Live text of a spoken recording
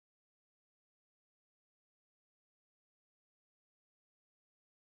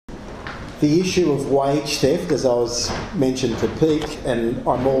The issue of wage theft, as I was mentioned to Pete, and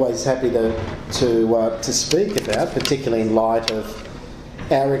I'm always happy to speak about, particularly in light of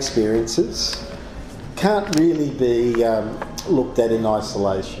our experiences, can't really be looked at in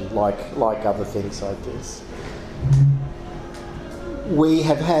isolation, like other things, I guess. We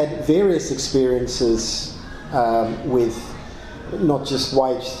have had various experiences with not just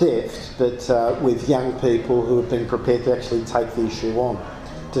wage theft, but with young people who have been prepared to actually take the issue on,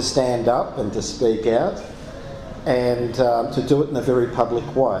 to stand up and to speak out, and to do it in a very public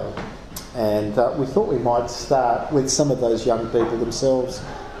way. And we thought we might start with some of those young people themselves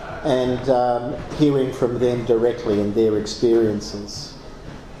and hearing from them directly and their experiences.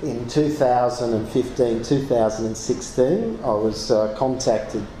 In 2015, 2016, I was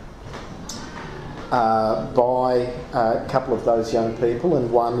contacted by a couple of those young people,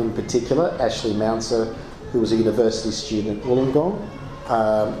 and one in particular, Ashley Mounser, who was a university student at Wollongong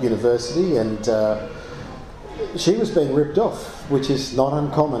University, and she was being ripped off, which is not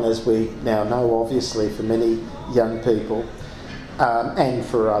uncommon, as we now know, obviously, for many young people. And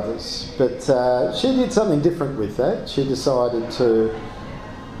for others. But she did something different with that. She decided to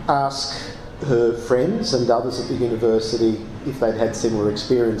ask her friends and others at the university if they'd had similar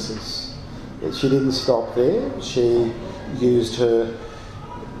experiences. She didn't stop there. She used her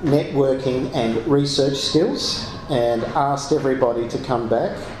networking and research skills and asked everybody to come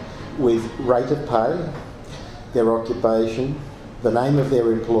back with rate of pay, their occupation, the name of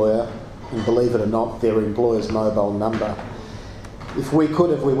their employer, and believe it or not, their employer's mobile number. If we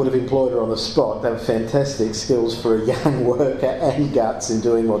could have, we would have employed her on the spot. They were fantastic skills for a young worker and guts in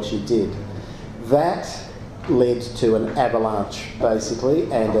doing what she did. That led to an avalanche, basically,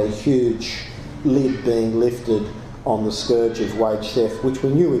 and a huge lid being lifted on the scourge of wage theft, which we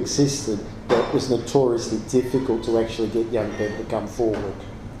knew existed, but was notoriously difficult to actually get young people to come forward.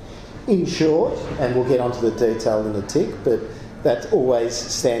 In short, and we'll get onto the detail in a tick, but that always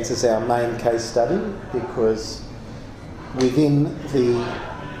stands as our main case study, because within the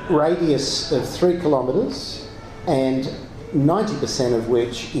radius of 3 kilometres, and 90% of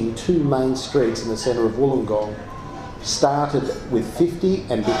which in 2 main streets in the centre of Wollongong, started with 50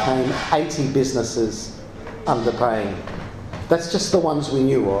 and became 80 businesses underpaying. That's just the ones we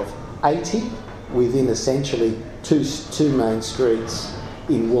knew of. 80 within essentially two main streets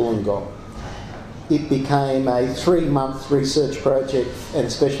in Wollongong. It became a 3-month research project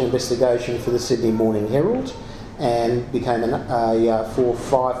and special investigation for the Sydney Morning Herald, and became a 4- or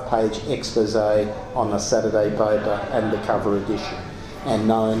 5-page expose on a Saturday paper and the cover edition, and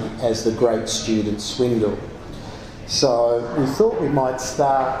known as the Great Student Swindle. So we thought we might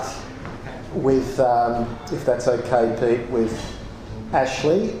start with, if that's okay, Pete, with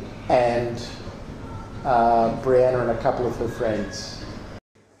Ashley and Brianna and a couple of her friends.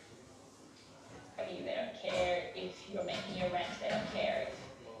 They don't care if you're making your rent, they don't care if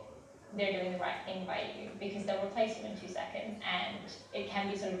they're doing the right thing by you, because they'll replace you in 2 seconds, and it can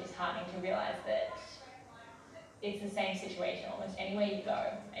be sort of disheartening to realise that it's the same situation almost anywhere you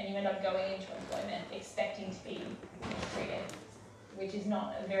go, and you end up going into employment expecting to be mistreated, which is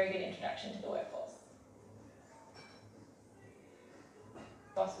not a very good introduction to the workforce.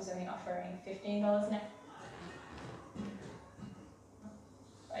 Boss was only offering $15 an hour.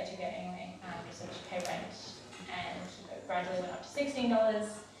 I took it anyway, just so to pay rent, and gradually went up to $16,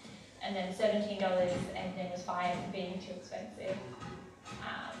 and then $17, and then was fined for being too expensive.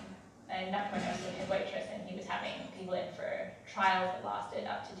 And at that point I was the head waitress, and he was having people in for trials that lasted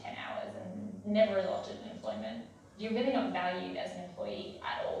up to 10 hours and never resulted in employment. You're really not valued as an employee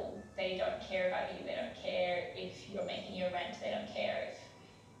at all. They don't care about you, they don't care if you're making your rent, they don't care if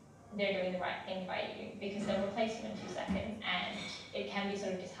they're doing the right thing by you, because they'll replace you in 2 seconds, and it can be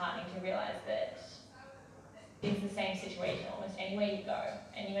sort of disheartening to realise that it's the same situation almost anywhere you go,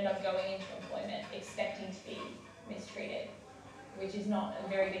 and you end up going into employment expecting to be mistreated, which is not a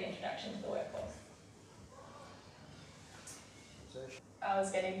very good introduction to the workforce. I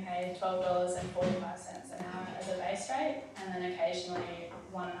was getting paid $12.45 an hour as a base rate, and then occasionally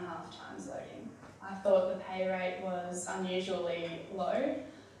 1.5 times loading. I thought the pay rate was unusually low,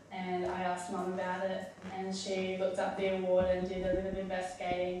 and I asked Mum about it, and she looked up the award and did a bit of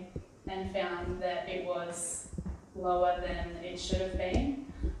investigating and found that it was lower than it should have been.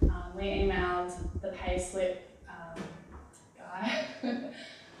 We emailed the pay slip guy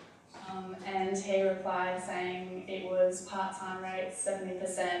and he replied saying it was part-time rate,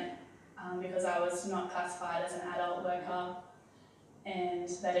 70%, because I was not classified as an adult worker, and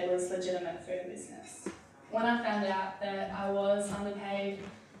that it was legitimate food business. When I found out that I was underpaid,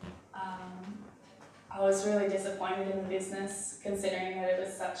 I I was really disappointed in the business, considering that it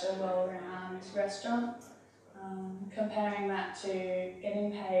was such a well-renowned restaurant. Comparing that to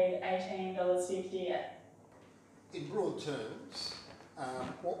getting paid $18.50 at... In broad terms,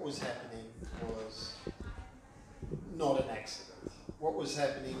 what was happening was not an accident. What was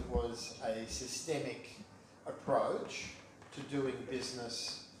happening was a systemic approach to doing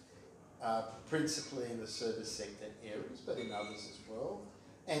business, principally in the service sector areas, but in others as well.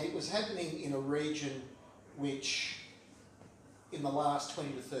 And it was happening in a region which, in the last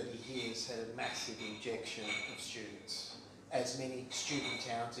 20 to 30 years, had a massive injection of students, as many student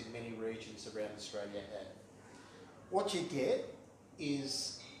towns in many regions around Australia have. What you get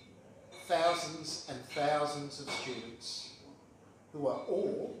is thousands and thousands of students who are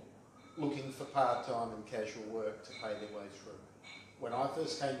all looking for part-time and casual work to pay their way through. When I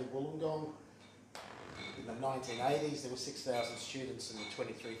first came to Wollongong in the 1980s, there were 6,000 students and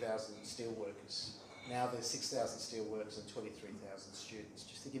 23,000 steelworkers. Now there's 6,000 steelworkers and 23,000 students,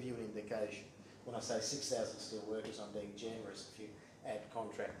 just to give you an indication. When I say 6,000 steelworkers, I'm being generous if you add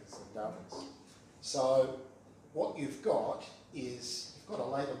contractors and others. So what you've got is, you've got a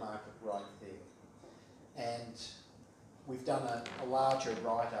labour market right there. And we've done a larger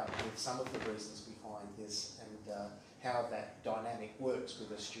write-up with some of the reasons behind this and how that dynamic works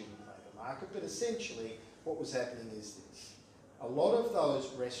with a student labour market. But essentially, what was happening is this. A lot of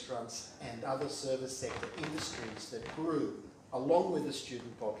those restaurants and other service sector industries that grew along with the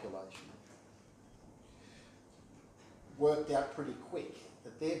student population worked out pretty quick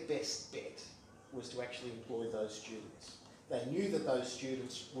that their best bet was to actually employ those students. They knew that those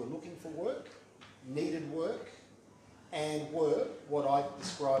students were looking for work, needed work, and were what I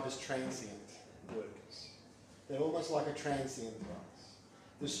describe as transient workers. They're almost like a transient class.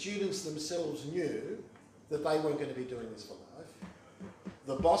 The students themselves knew that they weren't going to be doing this for life.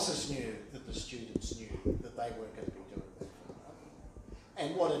 The bosses knew that the students knew that they weren't going to be doing that for life.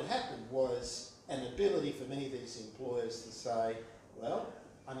 And what had happened was an ability for many of these employers to say, well,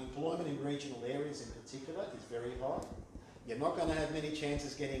 unemployment in regional areas in particular is very high. You're not going to have many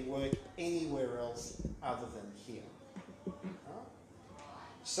chances getting work anywhere else other than here. Right?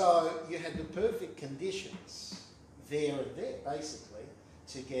 So you had the perfect conditions there and there, basically,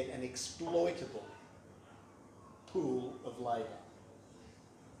 to get an exploitable pool of labour.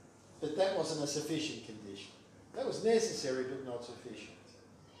 But that wasn't a sufficient condition. That was necessary but not sufficient.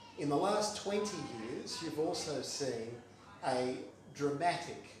 In the last 20 years, you've also seen a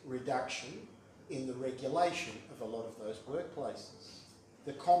dramatic reduction in the regulation of a lot of those workplaces.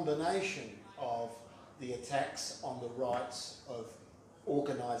 The combination of the attacks on the rights of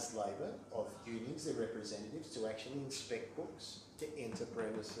organised labour, of unions, their representatives, to actually inspect books, to enter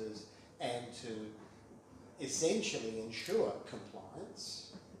premises, and to essentially ensure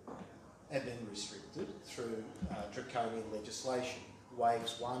compliance, have been restricted through draconian legislation.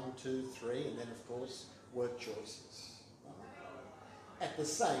 Waves 1, 2, 3, and then of course work choices. At the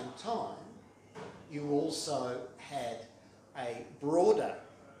same time, you also had a broader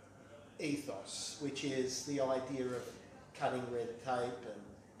ethos, which is the idea of cutting red tape and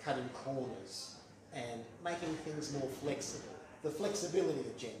cutting corners and making things more flexible. The flexibility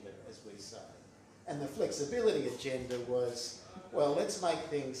agenda, as we say. And the flexibility agenda was, well, let's make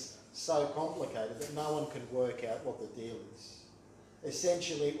things so complicated that no one can work out what the deal is.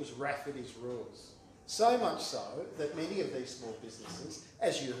 Essentially, it was Rafferty's rules. So much so that many of these small businesses,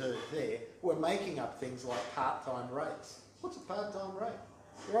 as you heard there, were making up things like part-time rates. What's a part-time rate?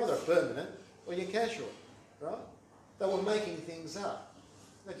 You're either permanent or you're casual, right? They were making things up.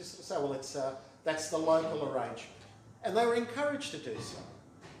 They just say, well, that's the local arrangement. And they were encouraged to do so.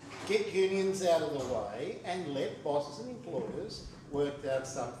 Get unions out of the way and let bosses and employers work out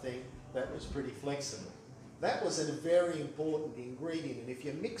something that was pretty flexible. That was a very important ingredient, and if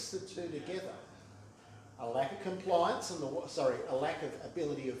you mix the two together, a lack of compliance and a lack of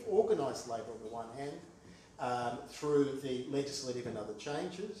ability of organised labour on the one hand, through the legislative and other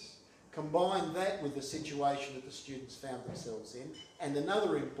changes, combine that with the situation that the students found themselves in, and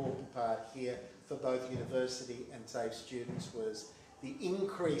another important part here for both university and TAFE students was the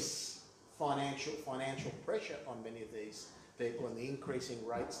increased financial pressure on many of these people and the increasing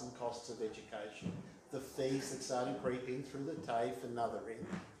rates and costs of education. The fees that started creeping through the TAFE and othering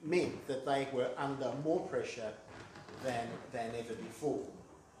meant that they were under more pressure than ever before.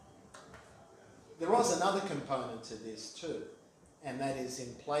 There was another component to this too, and that is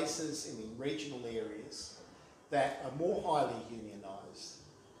in places in regional areas that are more highly unionised,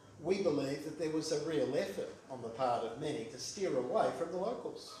 we believe that there was a real effort on the part of many to steer away from the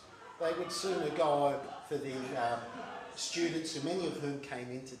locals. They would sooner go for the students, many of whom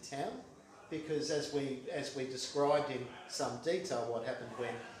came into town, because as we described in some detail what happened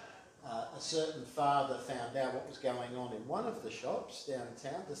when a certain father found out what was going on in one of the shops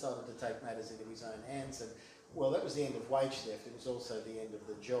downtown, decided to take matters into his own hands, and well, that was the end of wage theft. It was also the end of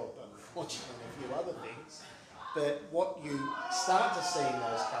the job, unfortunately, and a few other things. But what you start to see in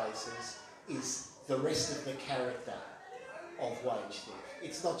those cases is the rest of the character of wage theft.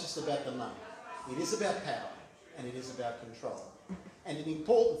 It's not just about the money. It is about power, and it is about control. And an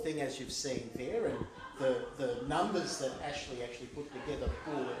important thing, as you've seen there, and the numbers that Ashley actually put together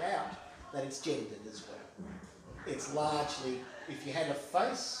pulled it out, that it's gendered as well. It's largely, if you had a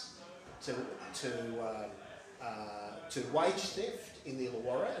face to wage theft in the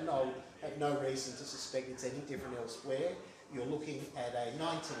Illawarra, and I have no reason to suspect it's any different elsewhere, you're looking at a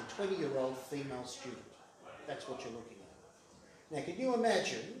 19, 20-year-old female student. That's what you're looking at. Now, can you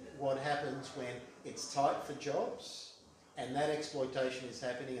imagine what happens when it's tight for jobs and that exploitation is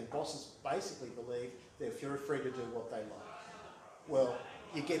happening and bosses basically believe that if you're free to do what they like? Well,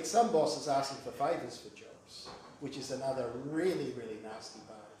 you get some bosses asking for favours for jobs, which is another really, really nasty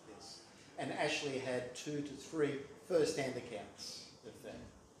part of this. And Ashley had 2 to 3 first-hand accounts of that.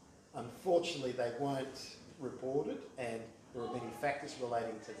 Unfortunately, they weren't reported, and there are many factors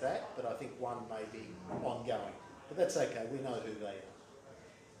relating to that, but I think one may be ongoing. But that's okay, we know who they are.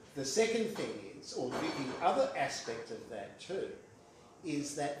 The second thing is, or the other aspect of that too,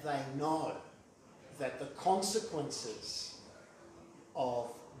 is that they know that the consequences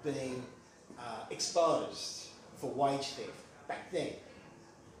of being exposed for wage theft back then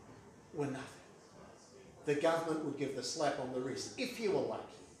were nothing. The government would give the slap on the wrist. If you were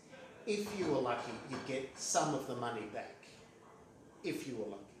lucky, you'd get some of the money back. If you were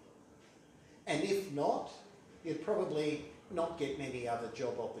lucky. And if not, you'd probably not get many other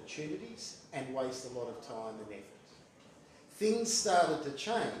job opportunities and waste a lot of time and effort. Things started to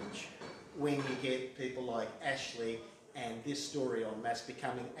change when you get people like Ashley and this story en masse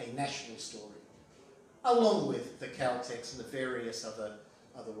becoming a national story, along with the Caltex and the various other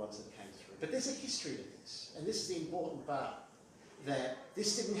ones that came through. But there's a history to this, and this is the important part, that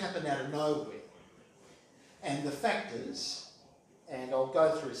this didn't happen out of nowhere. And the factors, and I'll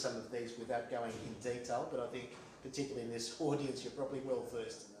go through some of these without going in detail, but I think particularly in this audience you're probably well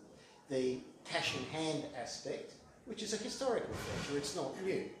versed in them. The cash in hand aspect, which is a historical feature, it's not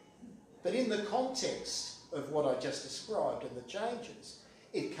new. But in the context of what I just described and the changes,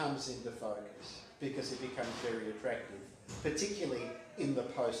 it comes into focus because it becomes very attractive, particularly in the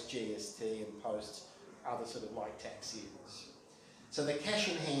post-GST and post other sort of like tax years. So the cash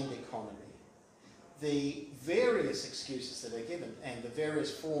in hand economy, the various excuses that are given and the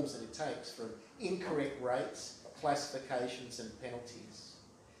various forms that it takes, from incorrect rates, classifications and penalties,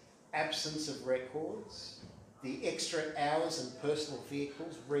 absence of records, the extra hours and personal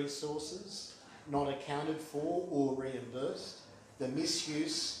vehicles, resources not accounted for or reimbursed, the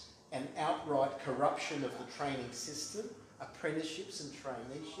misuse and outright corruption of the training system, apprenticeships and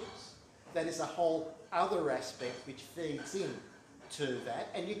traineeships. That is a whole other aspect which feeds in to that,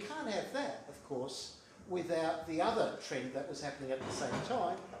 and you can't have that, of course, without the other trend that was happening at the same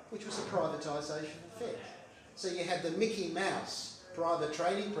time, which was the privatisation of Fed. So you had the Mickey Mouse private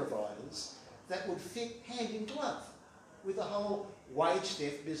training providers that would fit hand in glove with the whole wage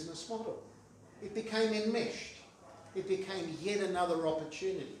theft business model. It became enmeshed. It became yet another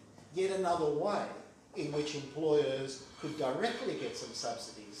opportunity, yet another way in which employers could directly get some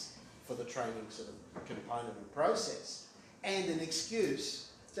subsidies for the training sort of component and process, and an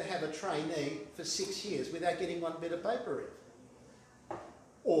excuse to have a trainee for 6 years without getting one bit of paper in.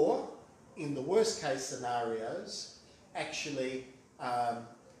 Or, in the worst case scenarios, actually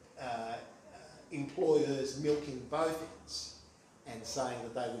employers milking both ends and saying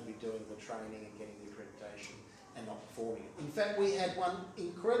that they would be doing the training and getting the accreditation and not performing it. In fact, we had one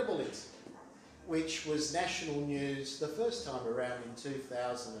incredible incident, which was national news the first time around in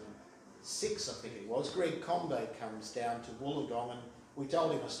 2006, I think it was. Greg Combe comes down to Wollongong, and we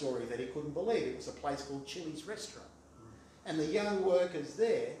told him a story that he couldn't believe. It was a place called Chili's Restaurant. And the young workers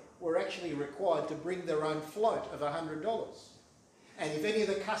there were actually required to bring their own float of $100. And if any of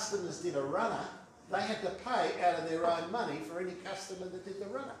the customers did a runner, they had to pay out of their own money for any customer that did the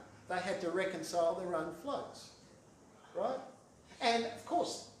runner. They had to reconcile their own floats, right? And of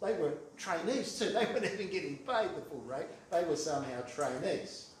course, they were trainees too. They weren't even getting paid the full rate. They were somehow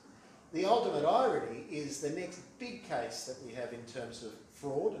trainees. The ultimate irony is the next big case that we have in terms of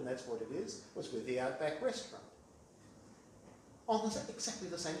fraud, and that's what it is, was with the Outback restaurant. On exactly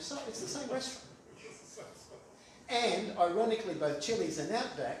the same site, it's the same restaurant. And ironically, both Chili's and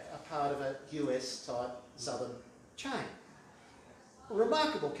Outback are part of a US-type southern chain.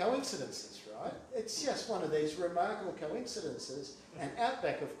 remarkable coincidences, right? It's just one of these remarkable coincidences. And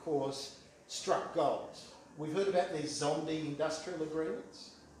Outback, of course, struck gold. We've heard about these zombie industrial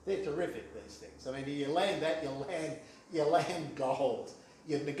agreements. They're terrific, these things. I mean, you land that, you land gold.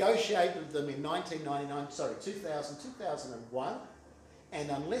 You negotiated them in 2001,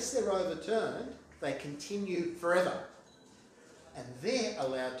 and unless they're overturned, they continue forever. And they're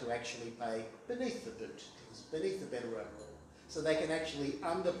allowed to actually pay beneath the boot, beneath the better overall. So they can actually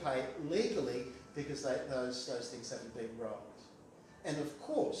underpay legally because those things haven't been rolled. And of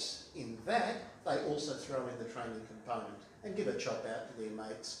course, in that, they also throw in the training component and give a chop out to their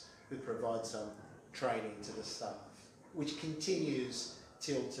mates who provide some training to the staff, which continues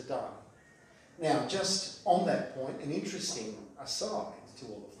till today. Now, just on that point, an interesting aside to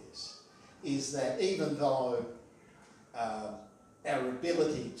all of this is that even though our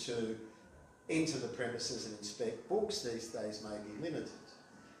ability to enter the premises and inspect books these days may be limited,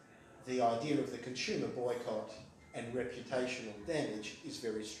 the idea of the consumer boycott and reputational damage is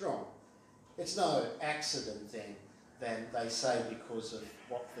very strong. It's no accident then they say because of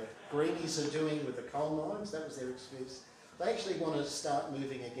what the greenies are doing with the coal mines, that was their excuse, they actually want to start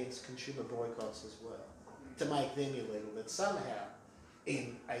moving against consumer boycotts as well, to make them illegal. But somehow,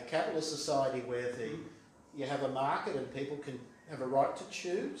 in a capitalist society where you have a market and people can have a right to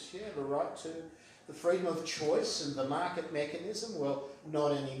choose, you have a right to the freedom of choice and the market mechanism, well,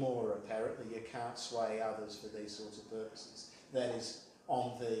 not anymore apparently. You can't sway others for these sorts of purposes. That is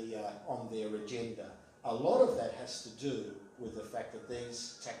on their agenda. A lot of that has to do with the fact that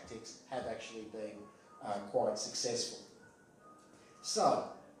these tactics have actually been quite successful. So,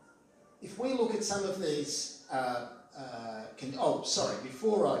 if we look at some of these,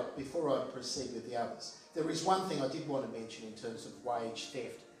 before I proceed with the others, there is one thing I did want to mention in terms of wage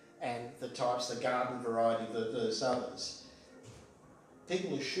theft and the types, the garden variety versus others.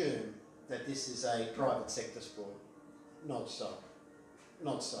 People assume that this is a private sector sport. Not so.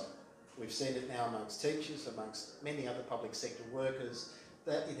 Not so. We've seen it now amongst teachers, amongst many other public sector workers,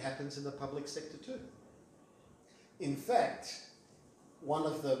 that it happens in the public sector too. In fact, one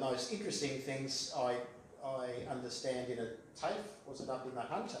of the most interesting things I understand in a TAFE, was it up in the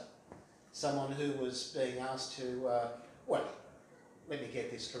Hunter? Someone who was being asked to, let me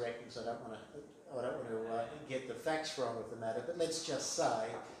get this correct because I don't want to get the facts wrong of the matter, but let's just say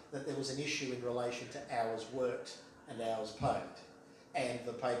that there was an issue in relation to hours worked and hours paid, and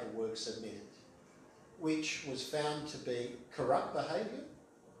the paperwork submitted, which was found to be corrupt behaviour.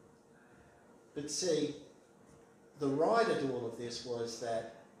 But see, the rider to all of this was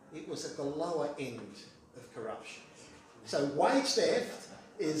that it was at the lower end of corruption. So wage theft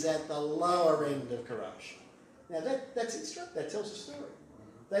is at the lower end of corruption. Now that tells a story.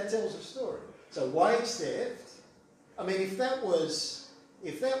 That tells a story. So wage theft, I mean, if that was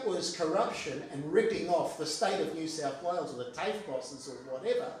corruption and ripping off the state of New South Wales or the TAFE bosses or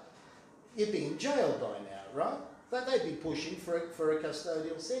whatever, you'd be in jail by now, right? They'd be pushing for a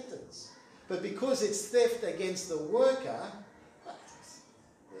custodial sentence. But because it's theft against the worker,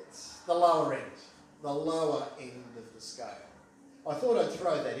 it's the lower end of the scale. I thought I'd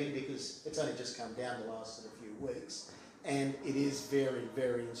throw that in because it's only just come down the last sort of few weeks, and it is very,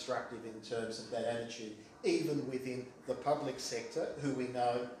 very instructive in terms of that attitude, even within the public sector, who we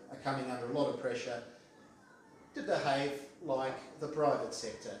know are coming under a lot of pressure to behave like the private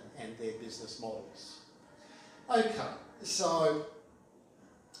sector and their business models. Okay, so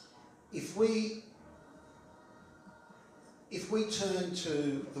if we turn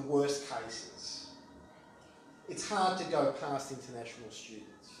to the worst cases, it's hard to go past international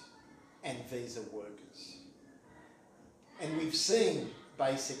students and visa workers. And we've seen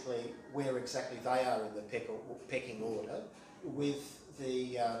basically where exactly they are in the pecking order with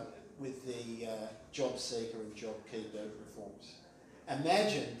the job seeker and job keeper reforms.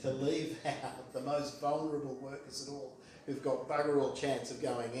 Imagine to leave out the most vulnerable workers at all, who've got bugger all chance of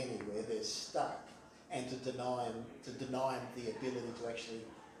going anywhere, they're stuck, and to deny them the ability to actually,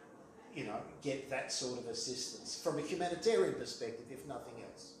 get that sort of assistance from a humanitarian perspective, if nothing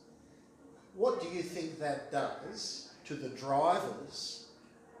else. What do you think that does to the drivers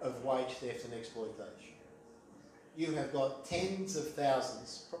of wage theft and exploitation? You have got tens of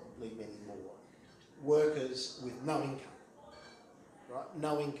thousands, probably many more, workers with no income, right?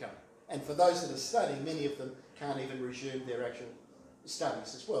 No income. And for those that are studying, many of them can't even resume their actual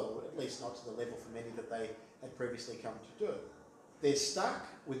studies as well, or at least not to the level for many that they had previously come to do. They're stuck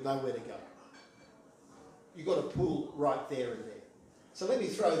with nowhere to go. You've got a pool right there and there. So let me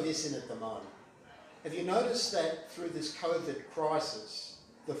throw this in at the moment. Have you noticed that through this COVID crisis,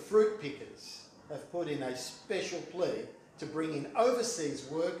 the fruit pickers have put in a special plea to bring in overseas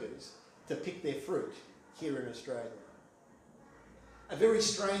workers to pick their fruit here in Australia. A very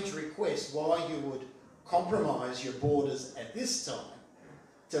strange request why you would compromise your borders at this time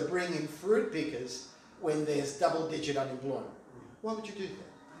to bring in fruit pickers when there's double-digit unemployment. Why would you do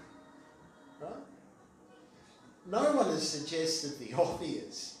that? Right? No one has suggested the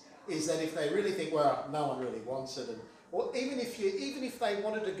obvious is that if they really think, well, no one really wants it, and or even if they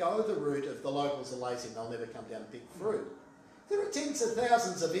wanted to go the route of the locals are lazy and they'll never come down and pick fruit, there are tens of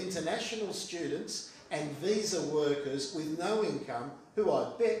thousands of international students and visa workers with no income who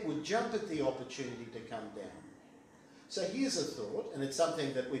I bet would jump at the opportunity to come down. So here's a thought, and it's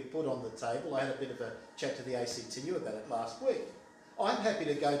something that we've put on the table. I had a bit of a chat to the ACTU about it last week. I'm happy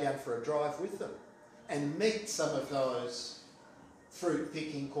to go down for a drive with them and meet some of those fruit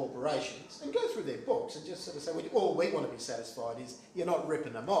picking corporations and go through their books and just sort of say, well, all we want to be satisfied is you're not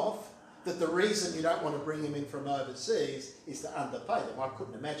ripping them off, that the reason you don't want to bring them in from overseas is to underpay them. I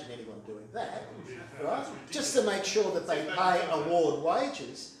couldn't imagine anyone doing that, right? Just to make sure that they pay award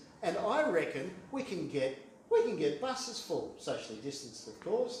wages. And I reckon we can get buses full, socially distanced of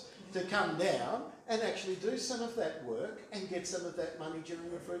course, to come down and actually do some of that work and get some of that money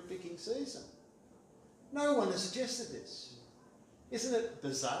during the fruit picking season. No one has suggested this. Isn't it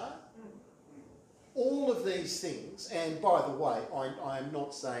bizarre? All of these things, and by the way, I am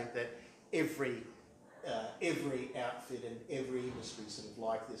not saying that every outfit and every industry is sort of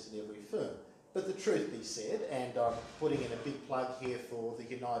like this in every firm. But the truth be said, and I'm putting in a big plug here for the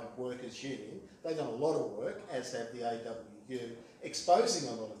United Workers Union, they've done a lot of work, as have the AWU, exposing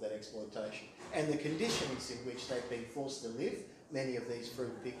a lot of that exploitation and the conditions in which they've been forced to live, many of these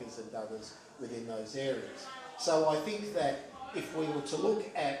fruit pickers and others within those areas. So I think that if we were to look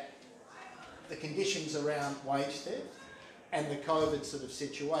at the conditions around wage theft and the COVID sort of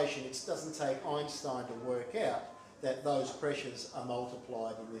situation, it doesn't take Einstein to work out that those pressures are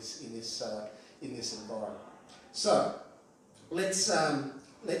multiplied in this environment. So let's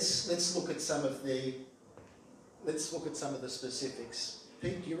look at some of the specifics.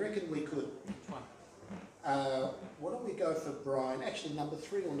 Pete, do you reckon we could? Why don't we go for Brian? Actually, number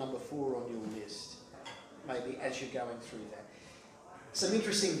 3 or number 4 on your list, maybe as you're going through that. Some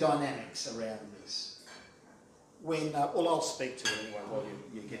interesting dynamics around this. When, well, I'll speak to it anyway while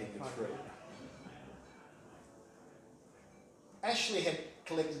you're getting it through. Ashley had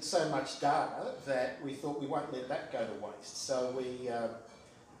collected so much data that we thought we won't let that go to waste. So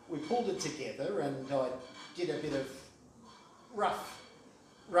we pulled it together, and I did a bit of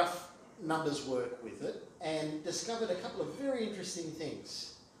rough numbers work with it and discovered a couple of very interesting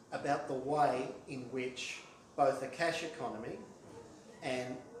things about the way in which both the cash economy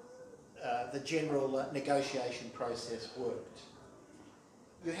and the general negotiation process worked.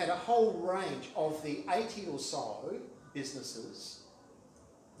 You had a whole range of the 80 or so businesses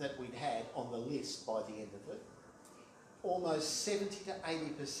that we'd had on the list by the end of it. Almost 70 to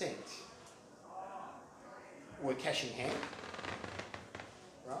 80% were cash in hand,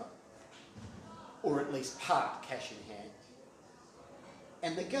 right? Or at least part cash in hand.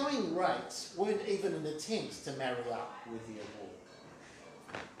 And the going rates weren't even an attempt to marry up with the award.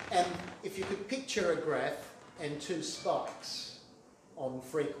 And if you could picture a graph and 2 spikes on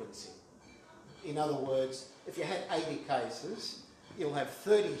frequency, in other words, if you had 80 cases, you'll have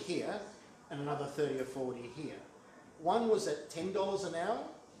 30 here and another 30 or 40 here. One was at $10 an hour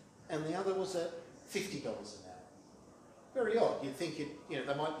and the other was at $50 an hour. Very odd. You'd think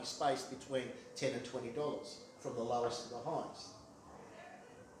they might be spaced between $10 and $20 from the lowest to the highest.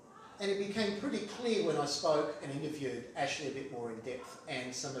 And it became pretty clear when I spoke and interviewed Ashley a bit more in depth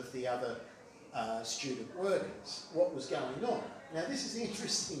and some of the other student workers what was going on. Now this is the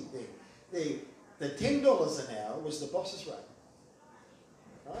interesting thing. The $10 an hour was the boss's rate.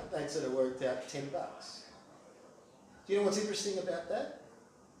 Right? They'd sort of worked out $10. Do you know what's interesting about that?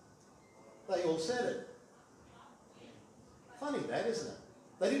 They all said it. Funny that, isn't it?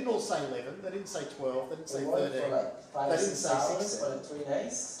 They didn't all say 11, they didn't say 12, they didn't say 13. For like 5 they or didn't 6 say hours 16. for the 3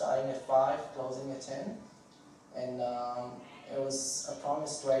 days, starting at 5, closing at 10. And it was a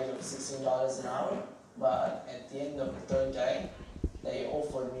promised rate of $16 an hour, but at the end of the 3rd day, they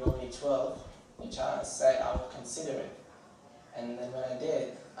offered me only 12, which I said I would consider it. And then when I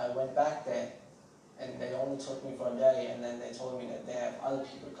did, I went back there, and they only took me for a day, and then they told me that they have other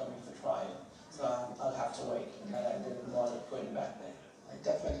people coming for trial. So I'll have to wait, and I didn't bother going back there. I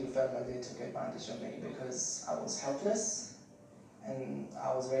definitely felt like they took advantage of me because I was helpless and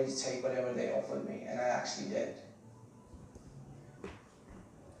I was ready to take whatever they offered me, and I actually did.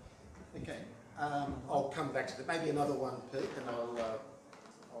 Okay, I'll come back to that. Maybe another one, Pete, and I'll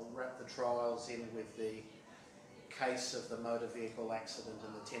wrap the trials in with the case of the motor vehicle accident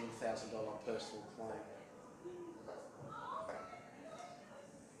and the $10,000 personal claim.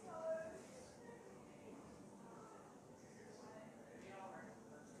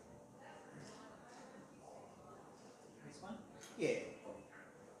 This one? Yeah.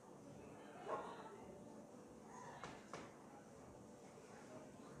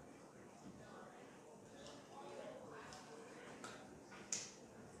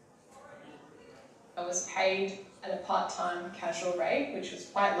 I was paid at a part-time casual rate, which was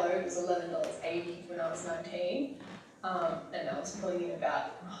quite low. It was $11.80 when I was 19, and I was pulling in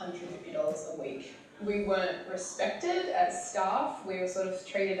about $150 a week. We weren't respected as staff. We were sort of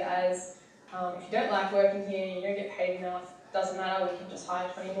treated as, if you don't like working here, you don't get paid enough, doesn't matter, we can just hire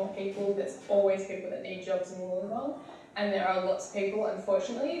 20 more people. There's always people that need jobs in Wollongong, and there are lots of people,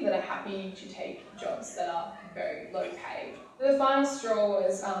 unfortunately, that are happy to take jobs that are very low paid. The final straw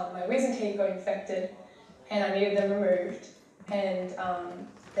was my wisdom teeth got infected and I needed them removed, and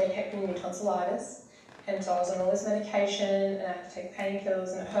they kept giving me tonsillitis, and so I was on all this medication and I had to take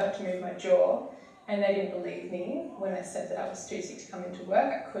painkillers and it hurt to move my jaw, and they didn't believe me when I said that I was too sick to come into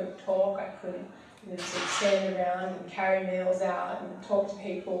work. I couldn't talk, I couldn't sort of stand around and carry meals out and talk to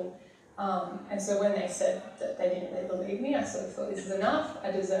people. And so when they said that they didn't really believe me, I sort of thought, this is enough,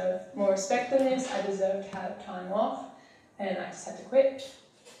 I deserve more respect than this, I deserve to have time off, and I just had to quit.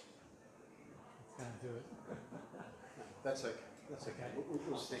 Can't do it. That's okay. That's okay.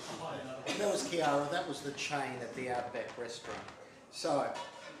 We'll stick with that. That was Kiara. That was the chain at the Outback restaurant. So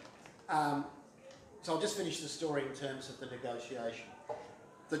I'll just finish the story in terms of the negotiation.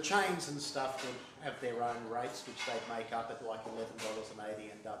 The chains and stuff would have their own rates, which they'd make up at like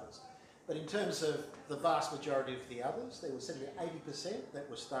 $11.80 and others. But in terms of the vast majority of the others, there was certainly 80% that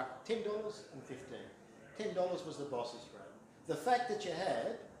were stuck $10 and $15. $10 was the boss's rate. The fact that you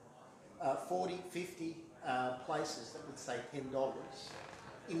had 40, 50 places that would say $10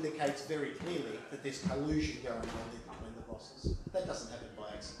 indicates very clearly that there's collusion going on there between the bosses. That doesn't happen by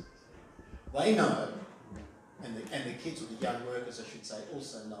accident. They know, and the kids or the young workers, I should say,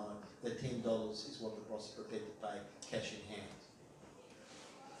 also know that $10 is what the boss is prepared to pay cash in hand.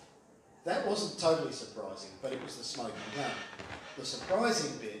 That wasn't totally surprising, but it was the smoking gun. The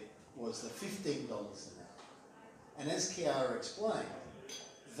surprising bit was the $15 an hour. And as Kiara explained,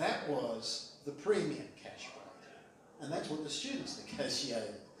 that was the premium cash rate. And that's what the students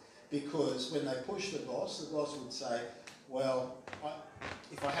negotiated. Because when they pushed the boss would say, well,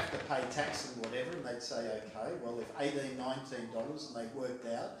 if I have to pay tax and whatever, and they'd say, okay, well, if $18, $19, and they worked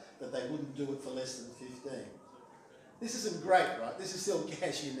out that they wouldn't do it for less than 15. This isn't great, right? This is still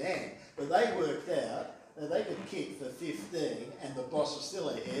cash in hand. But they worked out that they could kick for 15 and the boss was still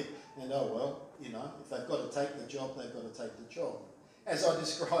ahead, and oh well, you know, if they've got to take the job, they've got to take the job. As I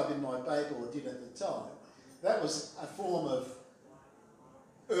described in my paper, or did at the time, that was a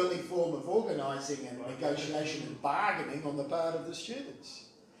early form of organising and negotiation and bargaining on the part of the students.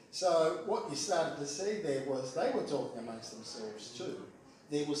 So what you started to see there was they were talking amongst themselves too.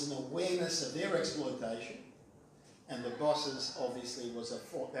 There was an awareness of their exploitation, and the bosses obviously was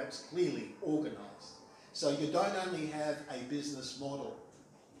that was clearly organised. So you don't only have a business model,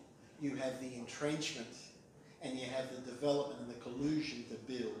 you have the entrenchment and you have the development and the collusion to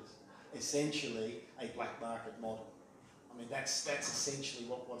build essentially a black market model. I mean, that's essentially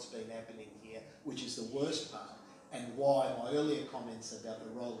what's been happening here, which is the worst part, and why my earlier comments about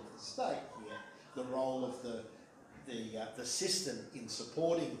the role of the state here, the role of the system in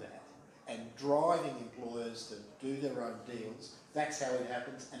supporting that and driving employers to do their own deals, that's how it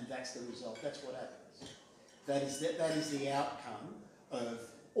happens, and that's the result. That's what happens. That is the outcome of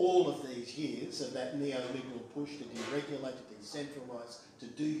all of these years of that neoliberal push to deregulate, to decentralise, to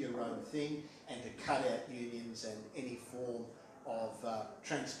do your own thing, and to cut out unions and any form of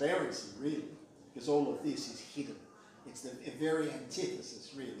transparency, really, because all of this is hidden. It's the very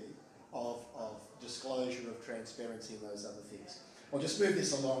antithesis, really, of disclosure, of transparency and those other things. I'll just move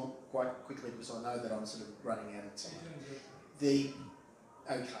this along quite quickly because I know that I'm sort of running out of time.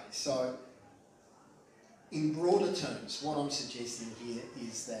 Okay, so in broader terms, what I'm suggesting here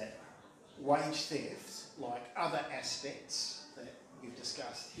is that wage theft, like other aspects that you've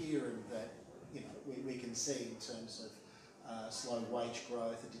discussed here and that we can see in terms of slow wage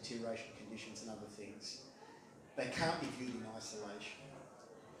growth, the deterioration of conditions and other things, they can't be viewed in isolation.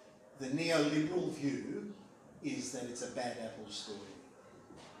 The neoliberal view is that it's a bad apple story.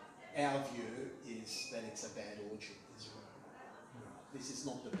 Our view is that it's a bad orchard as well. This is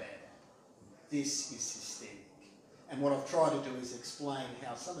not the bad apple. This is systemic. And what I've tried to do is explain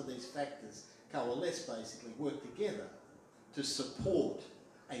how some of these factors coalesce, basically work together to support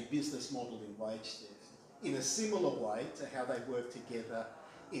a business model in wage theft. in a similar way to how they work together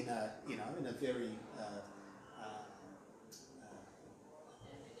in a, you know, in a very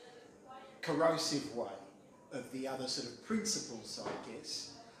corrosive way of the other sort of principles, I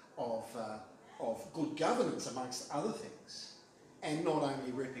guess, of good governance amongst other things. And not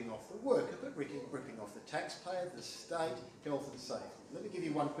only ripping off the worker, but ripping off the taxpayer, the state, health and safety. Let me give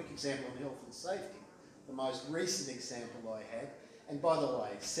you one quick example on health and safety. The most recent example I had, and by the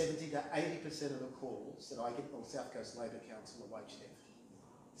way, 70 to 80% of the calls that I get from the South Coast Labor Council are wage theft.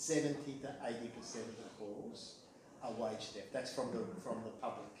 70 to 80% of the calls are wage theft. That's from the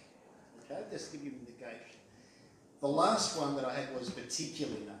public. Okay, just to give you an indication. The last one that I had was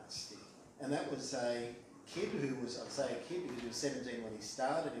particularly nasty, and that was a kid who was, I'd say a kid because he was 17 when he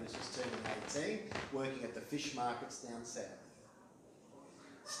started, he was just turning 18, working at the fish markets down south.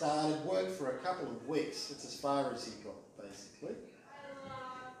 Started work for a couple of weeks, that's as far as he got basically.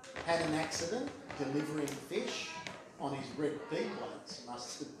 Had an accident delivering fish on his red B plates,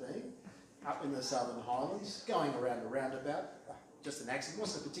 must have been, up in the Southern Highlands, going around a roundabout. Just an accident,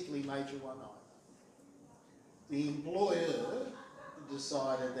 wasn't a particularly major one either. The employer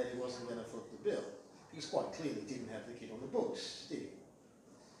decided that he wasn't going to foot the bill. Because quite clearly didn't have the kid on the books, did he?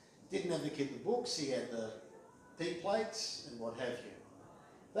 Didn't have the kid on the books, he had the P plates and what have you.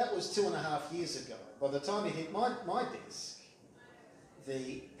 That was 2.5 years ago. By the time it hit my desk,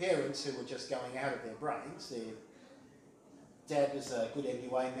 the parents who were just going out of their brains, their dad was a good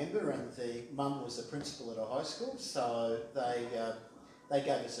MUA member and the mum was the principal at a high school, so they gave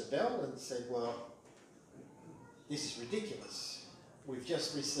us a bell and said, well, this is ridiculous. We've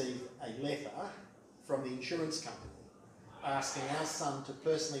just received a letter from the insurance company asking our son to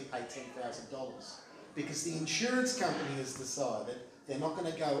personally pay $10,000 because the insurance company has decided they're not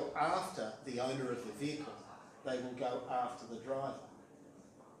going to go after the owner of the vehicle, they will go after the driver.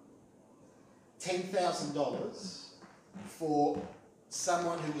 $10,000 for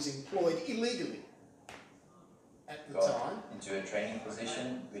someone who was employed illegally at the time. Into a training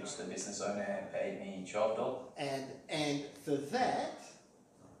position, which the business owner paid me $12. And for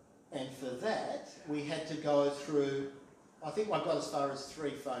that, we had to go through, I think I got as far as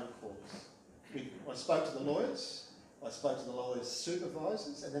 3 phone calls. I spoke to the lawyers, I spoke to the lawyers'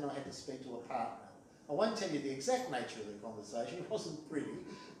 supervisors, and then I had to speak to a partner. I won't tell you the exact nature of the conversation, it wasn't pretty,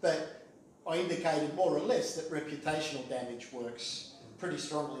 but I indicated more or less that reputational damage works pretty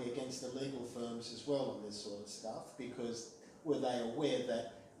strongly against the legal firms as well on this sort of stuff, because were they aware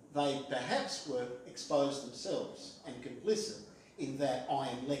that they perhaps were exposed themselves and complicit in that I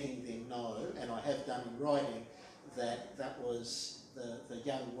am letting them know, and I have done in writing, that that was the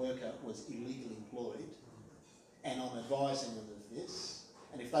young worker was illegally employed, and I'm advising them of this.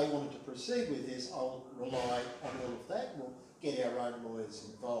 And if they wanted to proceed with this, I'll rely on all of that. We'll get our own lawyers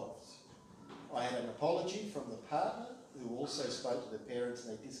involved. I had an apology from the partner, who also spoke to the parents,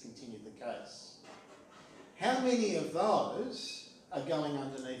 and they discontinued the case. How many of those are going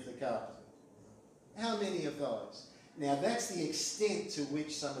underneath the carpet? How many of those? Now that's the extent to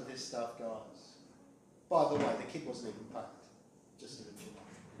which some of this stuff goes. By the way, the kid wasn't even paid, just to let you know,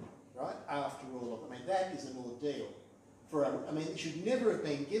 right? After all of, I mean, that is an ordeal. It should never have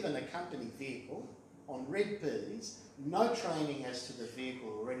been given a company vehicle on red Ps, no training as to the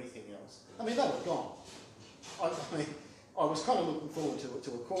vehicle or anything else. I mean, they were gone. I was kind of looking forward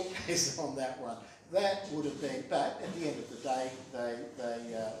to a court case on that one. That would have been, but at the end of the day, they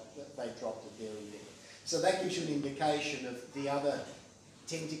dropped it there and then. So that gives you an indication of the other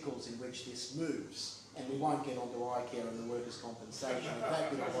tentacles in which this moves. And we won't get onto iCare and the workers' compensation. In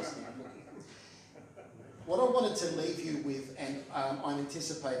fact, I wasn't even looking at it. What I wanted to leave you with, and I'm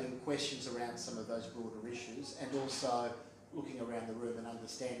anticipating questions around some of those broader issues, and also looking around the room and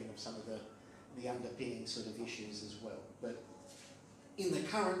understanding of some of the underpinning sort of issues as well. But in the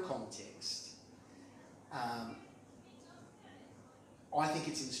current context, I think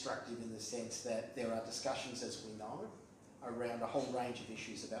it's instructive in the sense that there are discussions, as we know, around a whole range of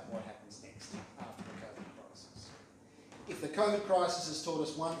issues about what happens next after the COVID crisis. If the COVID crisis has taught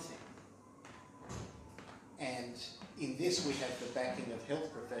us one thing, and in this we have the backing of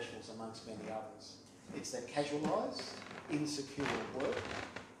health professionals amongst many others, it's that casualised, insecure work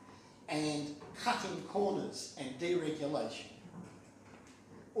and cutting corners and deregulation,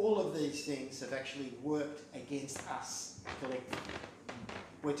 all of these things have actually worked against us collectively.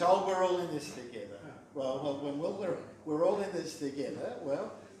 We're told we're all in this together. Well, we're all in this together.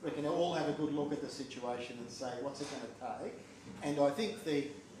 Well, we can all have a good look at the situation and say, what's it going to take? And I think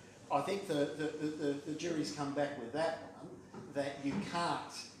the jury's come back with that one, that you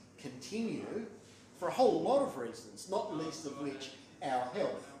can't continue for a whole lot of reasons, not least of which our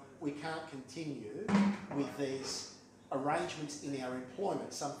health we can't continue with these arrangements in our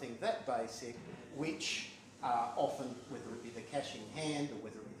employment, something that basic, which are often, whether it be the cash in hand or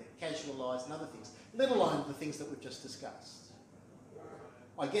whether it be the casualised and other things, let alone the things that we've just discussed.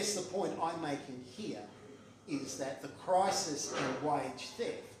 I guess the point I'm making here is that the crisis in wage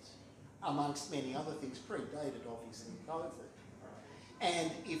theft, amongst many other things, predated obviously COVID.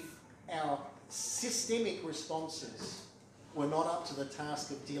 And if our systemic responses were not up to the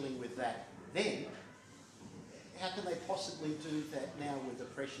task of dealing with that then, how can they possibly do that now with the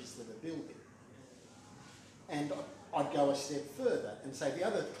pressures that are building? And I'd go a step further and say the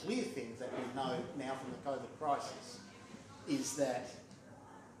other clear thing that we know now from the COVID crisis is that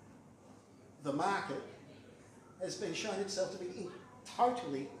the market has been shown itself to be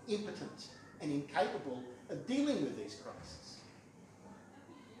totally impotent and incapable of dealing with these crises.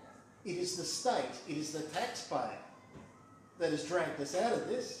 It is the state, it is the taxpayer that has dragged us out of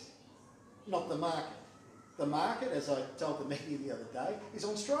this, not the market. The market, as I told the media the other day, is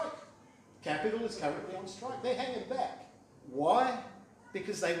on strike. Capital is currently on strike. They're hanging back. Why?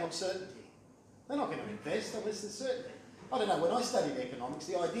 Because they want certainty. They're not going to invest unless there's certainty. I don't know, when I studied economics,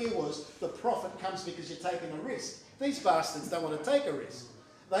 the idea was the profit comes because you're taking a risk. These bastards don't want to take a risk.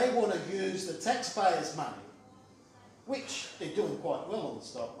 They want to use the taxpayers' money, which they're doing quite well on the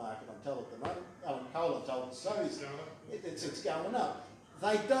stock market, I'm told at the moment. Alan Cole, I'm told, so is it's going up.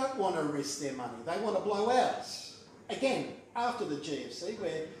 They don't want to risk their money. They want to blow ours. Again, after the GFC,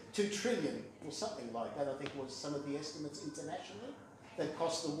 where 2 trillion, or something like that, I think was some of the estimates internationally, that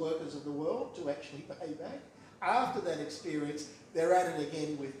cost the workers of the world to actually pay back. After that experience, they're at it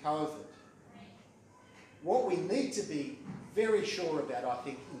again with COVID. What we need to be very sure about, I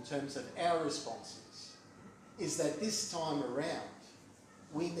think, in terms of our responses, is that this time around,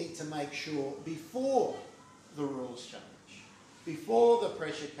 we need to make sure before the rules change, before the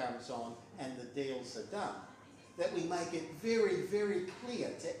pressure comes on and the deals are done, that we make it very, very clear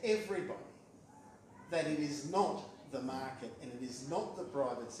to everybody that it is not the market and it is not the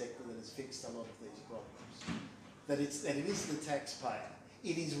private sector that has fixed a lot of these problems. That it is the taxpayer,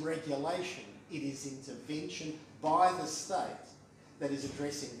 it is regulation, it is intervention by the state that is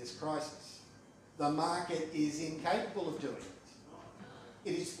addressing this crisis. The market is incapable of doing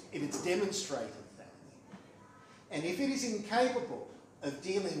it. It is demonstrated that. And if it is incapable of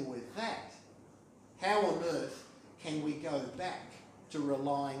dealing with that, how on earth can we go back to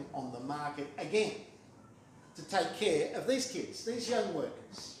relying on the market again to take care of these kids, these young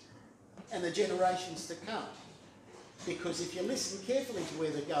workers, and the generations to come? Because if you listen carefully to where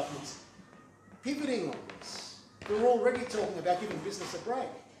the government's pivoting on this, they're already talking about giving business a break.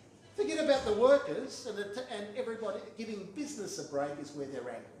 Forget about the workers and everybody. Giving business a break is where they're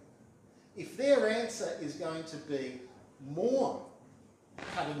angry. If their answer is going to be more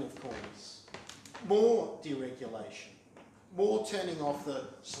cutting of corners, more deregulation, more turning off the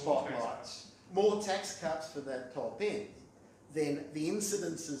spotlights, more tax cuts for that top end, then the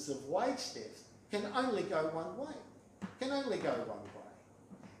incidences of wage theft can only go one way. Can only go one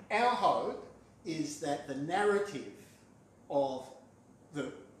way. Our hope is that the narrative of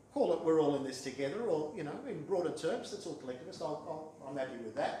the, call it we're all in this together, or, you know, in broader terms, that's all collectivist, I'm happy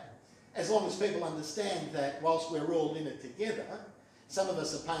with that. As long as people understand that whilst we're all in it together, some of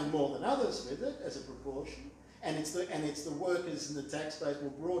us are paying more than others with it as a proportion, and it's the workers and the taxpayers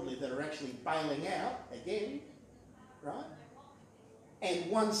more broadly that are actually bailing out again, right? And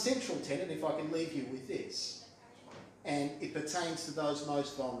one central tenet, if I can leave you with this, and it pertains to those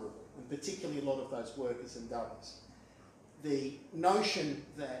most vulnerable, and particularly a lot of those workers and others. The notion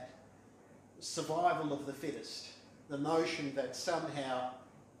that survival of the fittest, the notion that somehow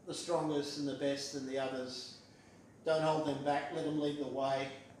the strongest and the best and the others, don't hold them back, let them lead the way,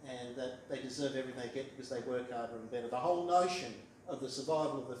 and that they deserve everything they get because they work harder and better. The whole notion of the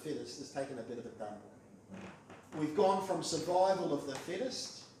survival of the fittest has taken a bit of a tumble. We've gone from survival of the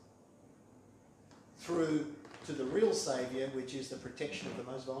fittest through to the real saviour, which is the protection of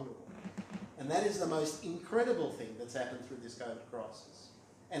the most vulnerable. And that is the most incredible thing that's happened through this COVID crisis.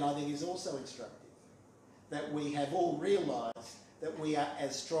 And I think is also instructive, that we have all realised that we are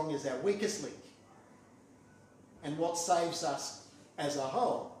as strong as our weakest link. And what saves us as a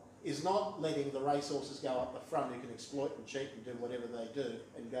whole is not letting the racehorses go up the front who can exploit and cheat and do whatever they do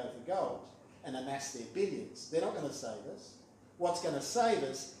and go for gold and amass their billions. They're not going to save us. What's going to save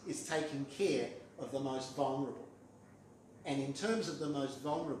us is taking care of the most vulnerable. And in terms of the most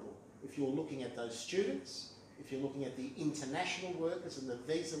vulnerable, if you're looking at those students, if you're looking at the international workers and the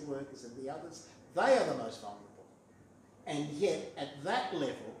visa workers and the others, they are the most vulnerable. And yet, at that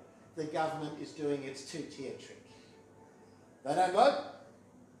level, the government is doing its two-tier trick. They don't vote,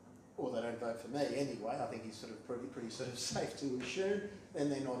 or they don't vote for me anyway, I think is sort of pretty sort of safe to assume, then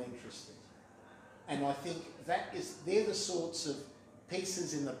they're not interested. And I think they're the sorts of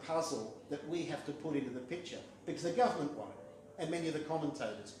pieces in the puzzle that we have to put into the picture, because the government won't, and many of the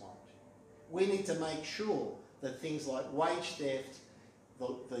commentators won't. We need to make sure that things like wage theft,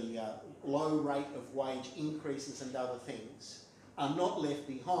 the low rate of wage increases and other things are not left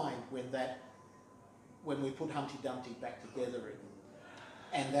behind when we put Humpty Dumpty back together again.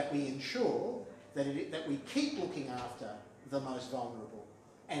 And that we ensure that we keep looking after the most vulnerable,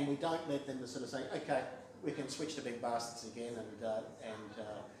 and we don't let them to sort of say, okay, we can switch to big bastards again and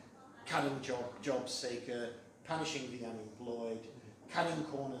cutting job seeker, punishing the unemployed, cutting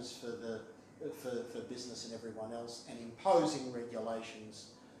corners for business and everyone else, and imposing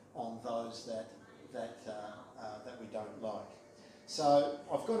regulations on those that we don't like. So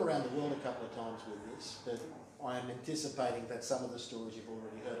I've gone around the world a couple of times with this, but I am anticipating that some of the stories you've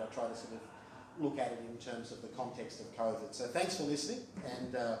already heard, I try to sort of look at it in terms of the context of COVID. So thanks for listening,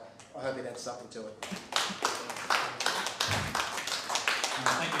 and I hope it adds something to it.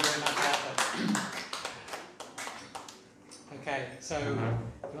 Thank you very much, Arthur. Okay, so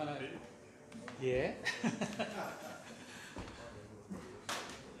you want to... Yeah?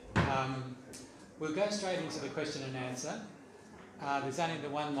 We'll go straight into the question and answer. There's only the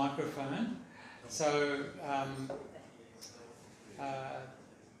one microphone, so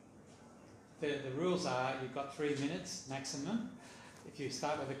the rules are you've got 3 minutes maximum. If you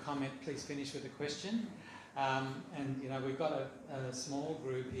start with a comment, please finish with a question. And you know, we've got a small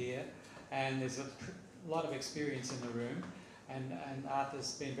group here, and there's a lot of experience in the room, and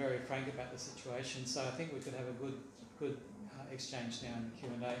Arthur's been very frank about the situation, so I think we could have a good exchange now in the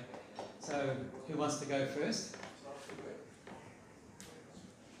Q&A. So who wants to go first?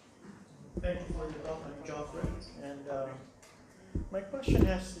 Thank you for the talk, I'm Joffrey, and my question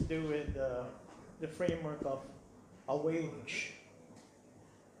has to do with the framework of a wage,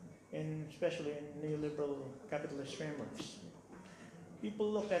 especially in neoliberal capitalist frameworks.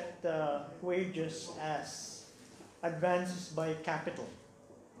 People look at wages as advances by capital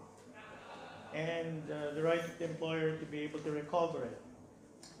and the right of the employer to be able to recover it.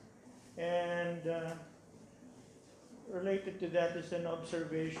 And related to that is an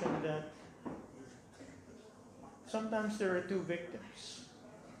observation that sometimes there are two victims,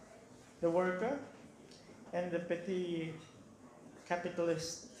 the worker and the petty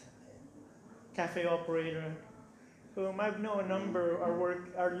capitalist cafe operator, whom I've known a number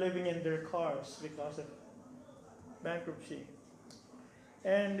are living in their cars because of bankruptcy.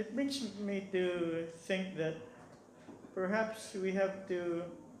 And it brings me to think that perhaps we have to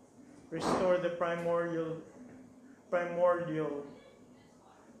restore the primordial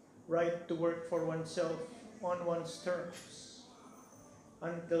right to work for oneself on one's terms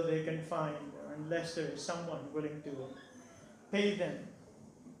until they can find, unless there is someone willing to pay them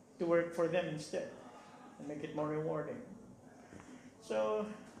to work for them instead and make it more rewarding. So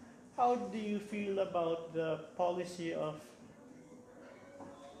how do you feel about the policy of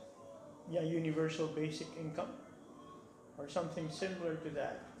universal basic income or something similar to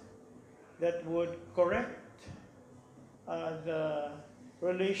that would correct the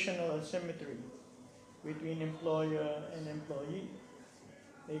relational asymmetry between employer and employee?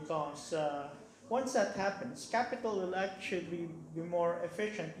 Because once that happens, capital will actually be more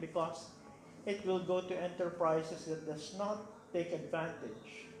efficient because it will go to enterprises that does not take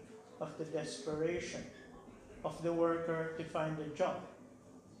advantage of the desperation of the worker to find a job,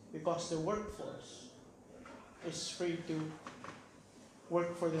 because the workforce is free to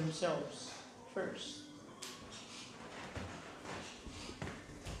work for themselves first.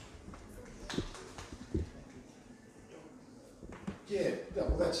 Yeah,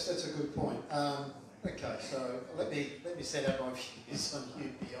 well, that's a good point. Okay, so let me set out my views on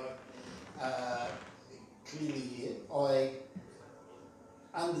UPI clearly here. I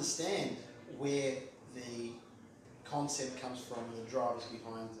understand where the concept comes from and the drivers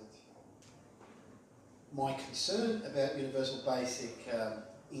behind it. My concern about universal basic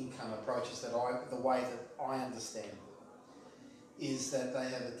income approaches, the way that I understand them, is that they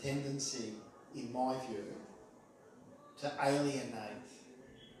have a tendency, in my view, to alienate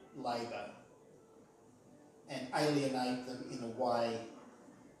labour and alienate them in a way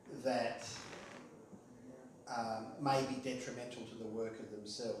that may be detrimental to the worker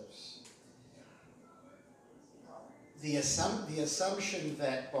themselves. The assumption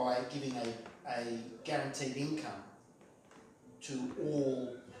that by giving a guaranteed income to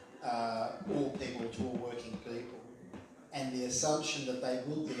all people, to all working people, and the assumption that they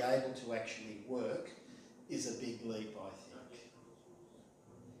will be able to actually work is a big leap, I think.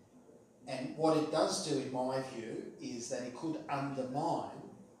 And what it does do, in my view, is that it could undermine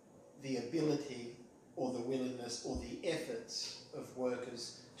the ability or the willingness or the efforts of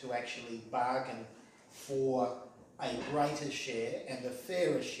workers to actually bargain for a greater share and a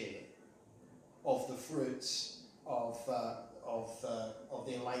fairer share of the fruits of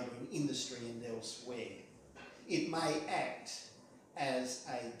their labouring industry and elsewhere. It may act as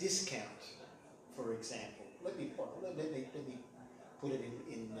a discount, for example. Let me put it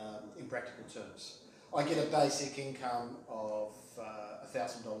in practical terms. I get a basic income of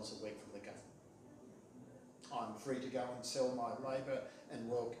 $1,000 a week from the government. I'm free to go and sell my labour and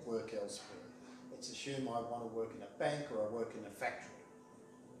work elsewhere. Let's assume I want to work in a bank or I work in a factory.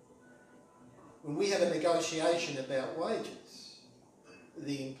 When we have a negotiation about wages,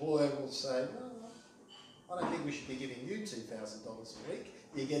 the employer will say, no, I don't think we should be giving you $2,000 a week.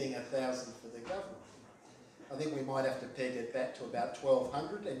 You're getting $1,000 for the government. I think we might have to peg it back to about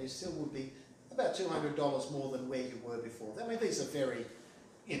 $1,200, and you still would be about $200 more than where you were before. I mean, these are very,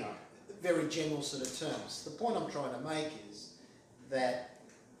 very general sort of terms. The point I'm trying to make is that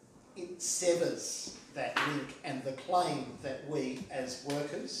it severs that link and the claim that we as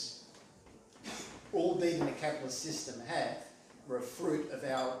workers, albeit in a capitalist system, have were a fruit of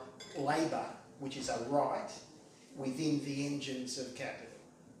our labour, which is a right, within the engines of capital.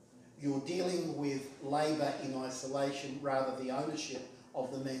 You're dealing with labour in isolation rather than the ownership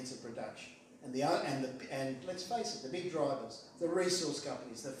of the means of production. And let's face it, the big drivers, the resource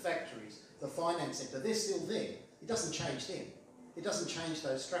companies, the factories, the finance sector, they're still there. It doesn't change them. It doesn't change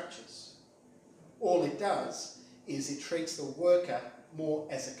those structures. All it does is it treats the worker more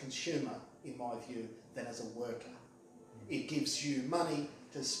as a consumer, in my view, than as a worker. It gives you money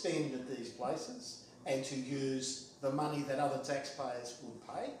to spend at these places and to use the money that other taxpayers would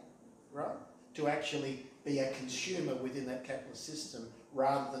pay, right, to actually be a consumer within that capitalist system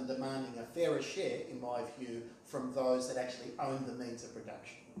rather than demanding a fairer share, in my view, from those that actually own the means of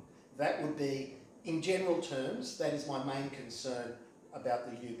production. That would be, in general terms, that is my main concern about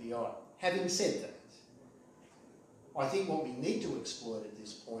the UBI. Having said that, I think what we need to exploit at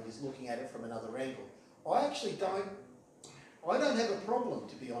this point is looking at it from another angle. I don't have a problem,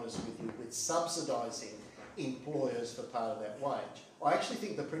 to be honest with you, with subsidising employers for part of that wage. I actually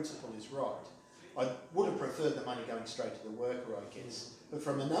think the principle is right. I would have preferred the money going straight to the worker, I guess. But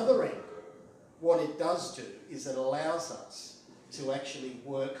from another angle, what it does do is it allows us to actually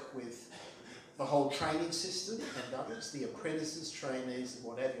work with the whole training system and others, the apprentices, trainees and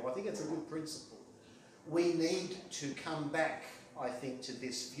what have you. I think it's a good principle. We need to come back, I think, to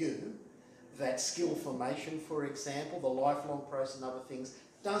this view that skill formation, for example, the lifelong process and other things,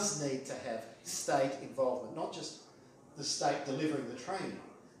 does need to have state involvement, not just the state delivering the training,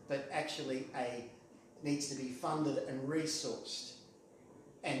 but actually needs to be funded and resourced.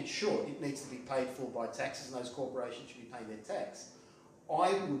 And sure, it needs to be paid for by taxes, and those corporations should be paying their tax.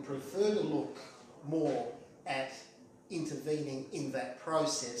 I would prefer to look more at intervening in that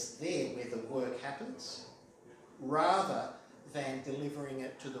process there where the work happens, rather than delivering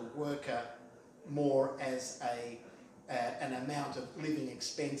it to the worker more as an amount of living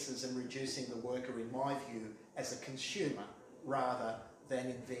expenses and reducing the worker, in my view, as a consumer, rather than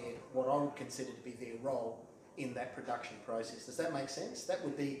in what I would consider to be their role in that production process. Does that make sense? That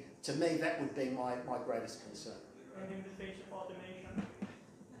would be, to me, that would be my greatest concern. And in the face of automation?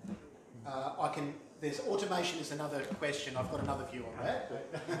 Automation is another question. I've got another view on that.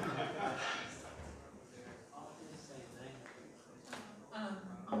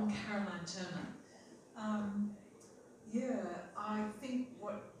 I'm Caroline Turner. I think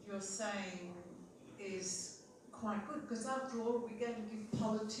what you're saying is quite good, because after all, we're going to give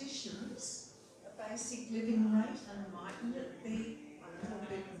politicians a basic living rate, and mightn't it be a little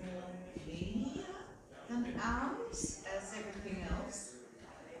bit more linear than ours, as everything else?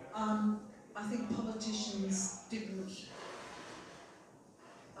 I think politicians didn't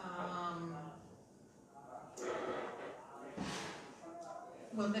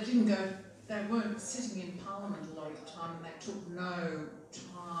they weren't sitting in Parliament a lot of the time, and they took no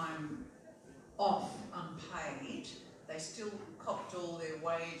time off unpaid. They still copped all their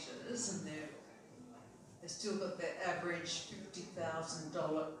wages, and they still got their average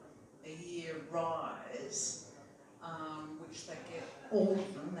 $50,000 a year rise, which they get all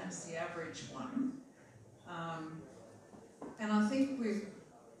of them, that's the average one. And I think we've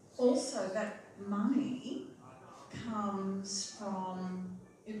also, that money comes from,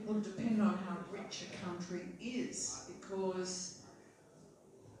 it will depend on how rich a country is, because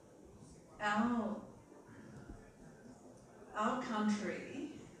our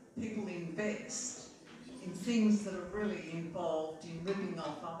country, people invest in things that are really involved in ripping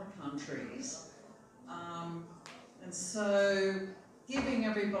off other countries. And so giving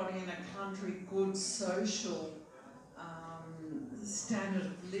everybody in a country good social standard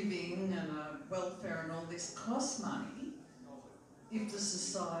of living and welfare and all this costs money if the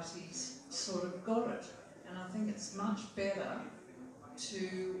society's sort of got it. And I think it's much better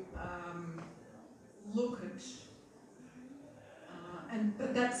to look at,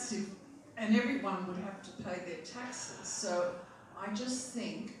 but that's if, and everyone would have to pay their taxes. So I just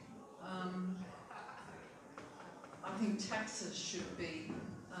think, I think taxes should be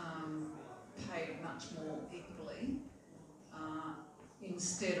paid much more equally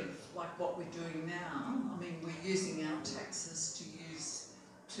instead of like what we're doing now. I mean, we're using our taxes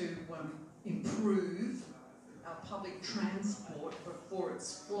to improve our public transport before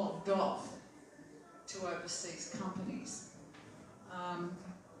it's flogged off to overseas companies.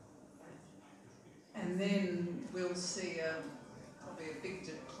 And then we'll see probably a big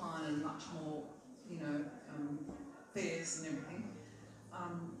decline and much more, fares and everything.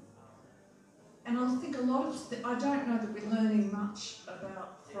 And I think a lot of, I don't know that we're learning much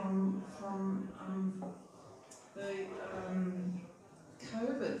about from the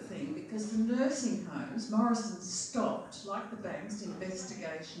COVID thing, because the nursing homes, Morrison stopped, like the banks,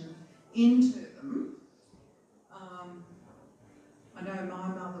 investigation into them. I know my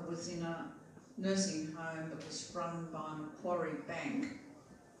mother was in a nursing home that was run by Macquarie Bank.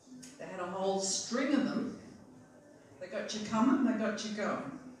 They had a whole string of them. They got you coming, they got you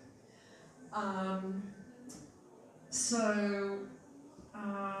going.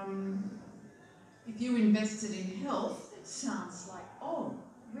 If you invested in health, it sounds like, oh,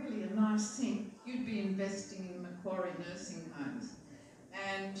 really a nice thing. You'd be investing in Macquarie nursing homes.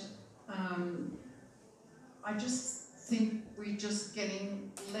 And I just think we're just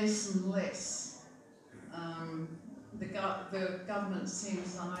getting less and less. The government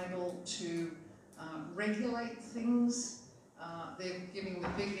seems unable to regulate things. They're giving the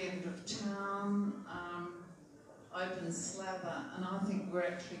big end of town open slather, and I think we're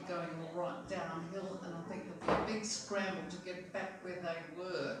actually going right downhill, and I think there'll be a big scramble to get back where they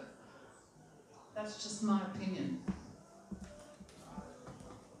were. That's just my opinion.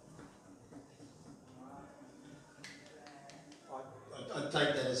 I'd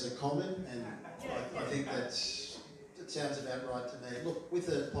take that as a comment, and I think that sounds about right to me. Look, with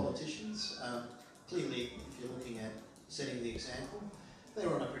the politicians, clearly, if you're looking at setting the example,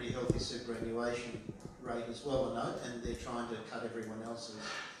 they're on a pretty healthy superannuation rate as well, I know, and they're trying to cut everyone else's.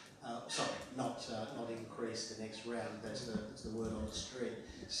 Not increase the next round. That's the word on the street.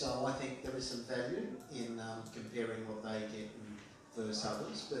 So I think there is some value in comparing what they get versus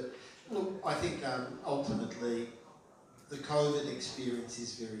others. But look, I think ultimately the COVID experience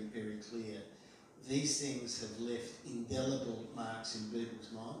is very, very clear. These things have left indelible marks in people's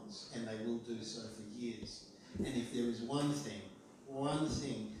minds, and they will do so for years. And if there is one thing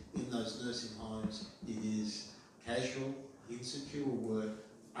in those nursing homes, it is casual, insecure work,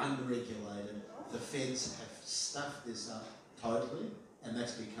 unregulated. The feds have stuffed this up totally, and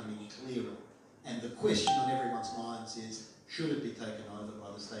that's becoming clearer. And the question on everyone's minds is, should it be taken over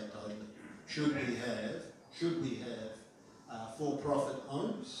by the state totally? Should we have for-profit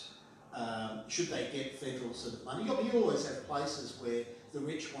homes? Should they get federal sort of money? You always have places where the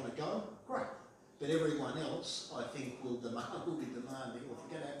rich want to go, great. But everyone else, I think, will be demanding, well, if we're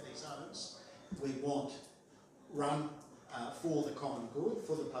going to have these homes, we want run for the common good,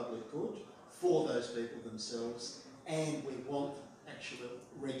 for the public good, for those people themselves, and we want actual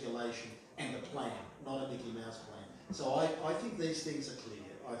regulation and a plan, not a Mickey Mouse plan. So I think these things are clear.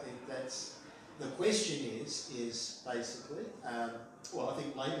 I think that's, the question is basically, I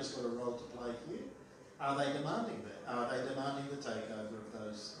think Labor's got a role to play here. Are they demanding that? Are they demanding the takeover of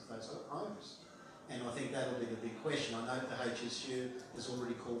those homes? And I think that'll be the big question. I know the HSU has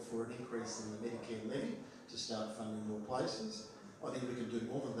already called for an increase in the Medicare levy to start funding more places. I think we can do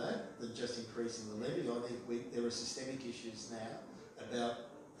more than that, than just increasing the levy. I think there are systemic issues now about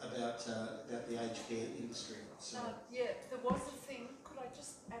the aged care industry. So. Yeah, there was a thing. Could I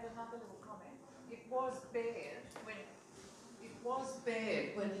just add another little comment? It was Baird when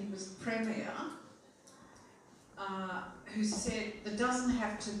he was Premier, who said there doesn't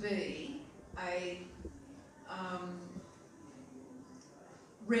have to be a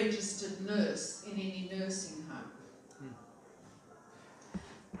registered nurse in any nursing home.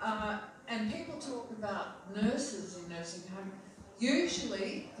 And people talk about nurses in nursing home.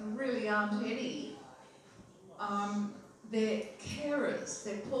 Usually, there really aren't any. They're carers,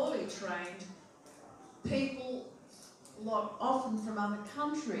 they're poorly trained people, often from other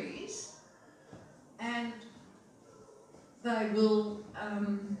countries, and they will,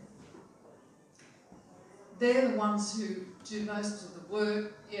 they're the ones who do most of the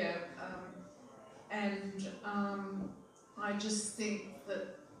work, yeah, and I just think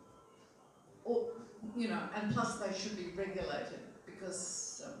that, you know, and plus they should be regulated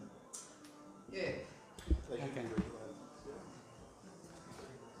because, yeah. They should be Okay. regulated.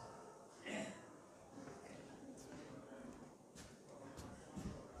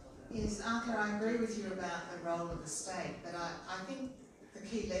 Yes, Arthur, I agree with you about the role of the state, but I think the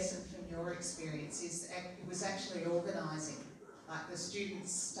key lesson from your experience is it was actually organising, like the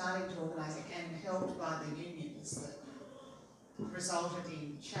students starting to organise and helped by the unions that resulted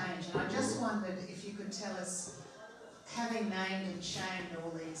in change. And I just wondered if you could tell us, having named and shamed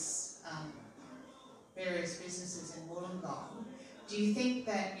all these various businesses in Wollongong, do you think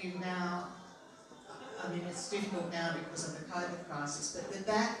that you now, I mean it's difficult now because of the COVID crisis, but did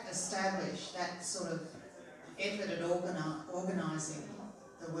that establish that sort of effort at organising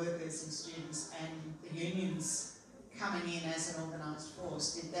the workers and students and the unions coming in as an organised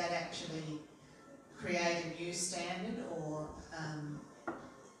force, did that actually create a new standard or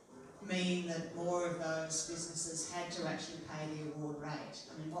mean that more of those businesses had to actually pay the award rate?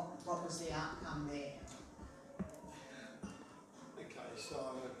 I mean, what was the outcome there? Okay,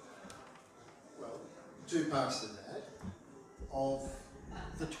 so, well, two parts to that. Of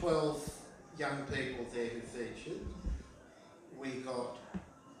the 12 young people there who featured, we got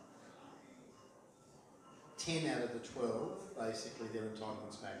 10 out of the 12, basically their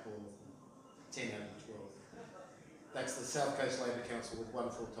entitlements back, all of them. 10 out of the 12. That's the South Coast Labor Council with one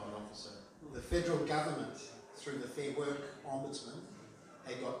full-time officer. The federal government, through the Fair Work Ombudsman,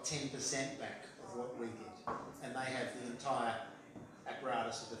 they got 10% back of what we did. And they have the entire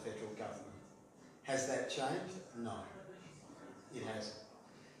apparatus of the federal government. Has that changed? No, it hasn't.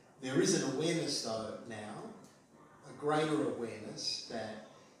 There is an awareness though now, a greater awareness that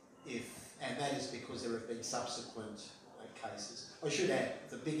and that is because there have been subsequent cases. I should add,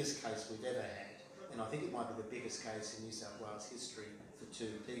 the biggest case we've ever had, and I think it might be the biggest case in New South Wales history for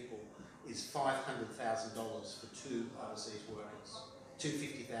two people, is $500,000 for two overseas workers,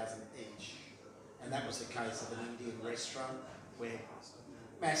 $250,000 each. And that was the case of an Indian restaurant where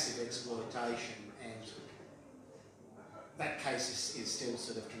massive exploitation, and that case is still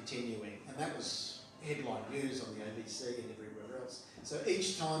sort of continuing. And that was headline news on the ABC and everywhere else. So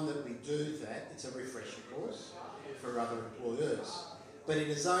each time that we do that, it's a refresher course for other employers. But it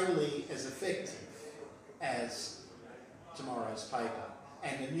is only as effective as tomorrow's paper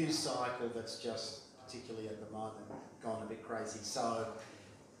and a news cycle that's just, particularly at the moment, gone a bit crazy. So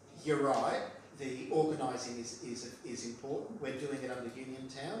you're right, the organising is important. We're doing it under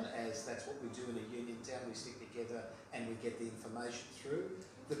Uniontown, as that's what we do in a Uniontown. We stick together and we get the information through.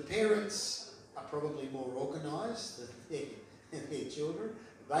 The parents are probably more organised than their children.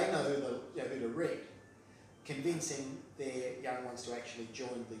 They know who to read. Convincing their young ones to actually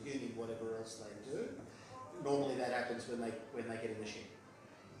join the union, whatever else they do. Normally that happens when they get in the shed.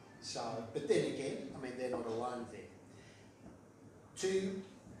 So, but then again, I mean, they're not alone there.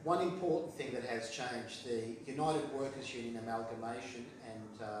 One important thing that has changed, the United Workers Union amalgamation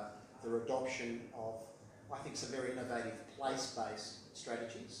and the adoption of, I think, some very innovative place-based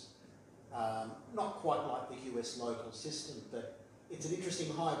strategies. Not quite like the US local system, but it's an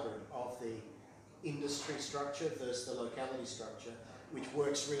interesting hybrid of the industry structure versus the locality structure, which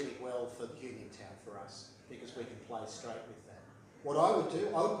works really well for Uniontown for us, because we can play straight with that. What I would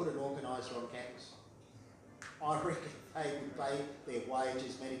do, I would put an organiser on campus. I reckon they would pay their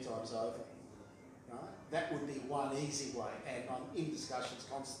wages many times over. Right? That would be one easy way, and I'm in discussions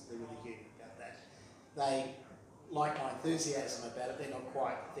constantly with the union about that. They like my enthusiasm about it, they're not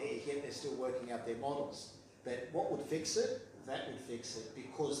quite there yet, they're still working out their models. But what would fix it? That would fix it,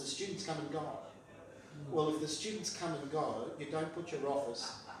 because the students come and go. Well, if the students come and go, you don't put your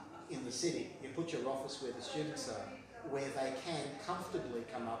office in the city, you put your office where the students are, where they can comfortably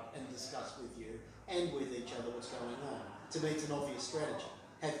come up and discuss with you and with each other what's going on. To me, it's an obvious strategy.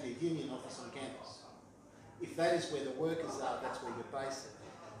 Have your union office on campus. If that is where the workers are, that's where you base it.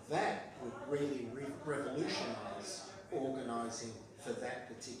 That would really revolutionise organising for that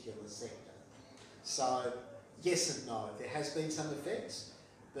particular sector. So, yes and no. There has been some effects,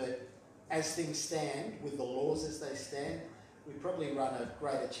 but as things stand, with the laws as they stand, we probably run a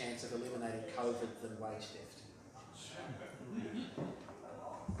greater chance of eliminating COVID than wage theft.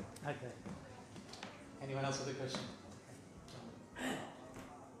 Okay. Anyone else with a question?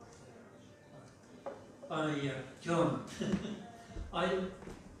 John,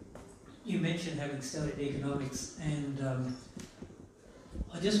 you mentioned having studied economics, and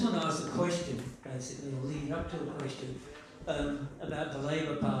I just want to ask a question, basically, or lead up to a question, about the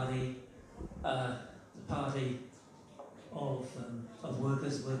Labor Party, the party of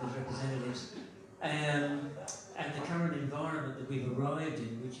workers representatives, and the current environment that we've arrived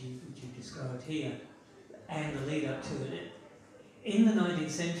in, which you described here, and the lead up to it. In the 19th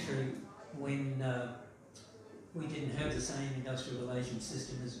century, when we didn't have the same industrial relations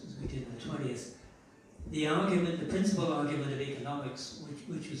system as we did in the 20th, the principal argument of economics,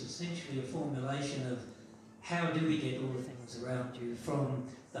 which was essentially a formulation of how do we get all the things around you, from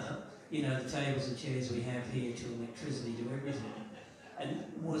the tables and chairs we have here to electricity to everything, and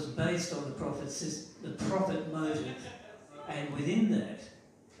was based on the profit motive, and within that,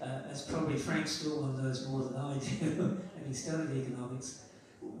 as probably Frank Stillwell knows more than I do, having studied economics,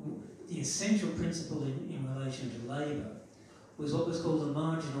 the essential principle in relation to labour was what was called the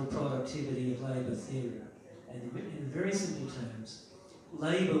marginal productivity of labour theory. And in very simple terms,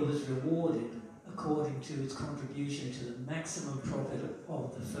 labour was rewarded according to its contribution to the maximum profit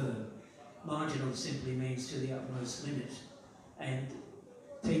of the firm. Marginal simply means to the utmost limit. And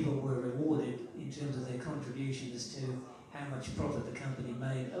people were rewarded in terms of their contributions to how much profit the company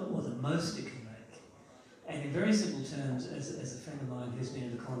made, or the most it can make. And in very simple terms, as a friend of mine who's been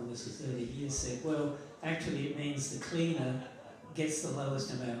an economist for 30 years said, well, actually it means the cleaner gets the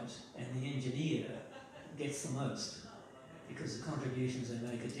lowest amount and the engineer gets the most, because the contributions they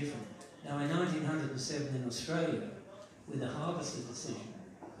make are different. Now in 1907 in Australia, with the Harvester decision,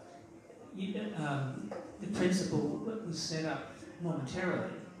 the principle was set up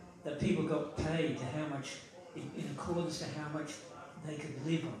momentarily that people got paid to how much, in accordance to how much they could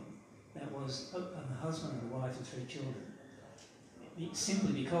live on. That was a husband and a wife and 3 children.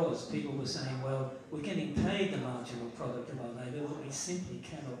 Simply because people were saying, well, we're getting paid the marginal product of our labour, but we simply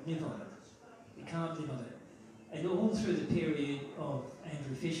cannot live on it. We can't live on it. And all through the period of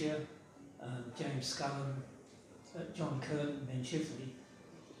Andrew Fisher, James Scullin, John Curtin, Ben Chifley,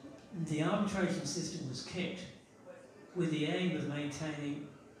 the arbitration system was kept with the aim of maintaining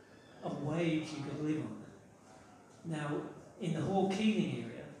a wage you could live on. Now, in the Hawke-Keating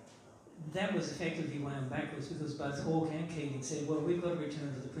area, that was effectively wound backwards, because both Hawke and Keating said, well, we've got to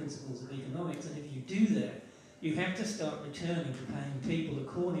return to the principles of economics, and if you do that, you have to start returning to paying people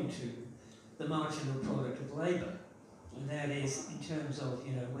according to the marginal product of labour. And that is in terms of,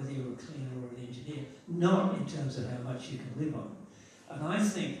 whether you're a cleaner or an engineer, not in terms of how much you can live on. And I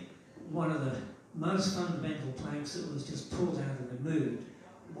think one of the most fundamental planks that was just pulled out and removed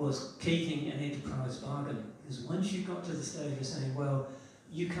was Keating and enterprise bargaining. Because once you got to the stage of saying, well,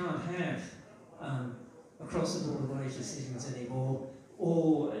 you can't have across-the-board wage decisions anymore,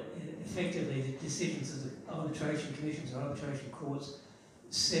 or effectively the decisions of the arbitration commissions or arbitration courts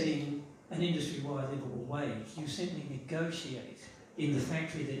setting an industry-wide livable wage. You simply negotiate in the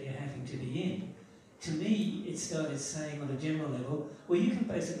factory that you're having to be in. To me, it started saying on a general level, well, you can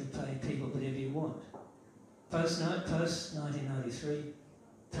basically pay people whatever you want. Post-1993,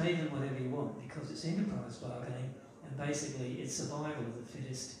 pay them whatever you want, because it's enterprise bargaining, and basically it's survival of the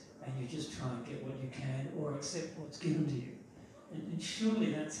fittest, and you just try and get what you can or accept what's given to you. And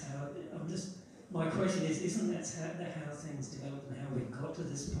surely that's how, my question is, isn't that how things develop and how we've got to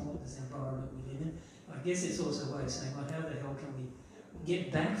this point, this environment we live in? I guess it's also a way of saying, well, how the hell can we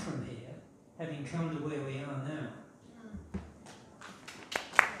get back from here, having come to where we are now?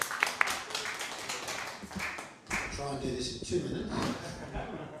 I'll try and do this in 2 minutes.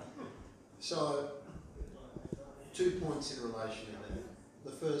 So, 2 points in relation to that.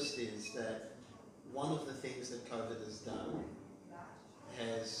 The first is that one of the things that COVID has done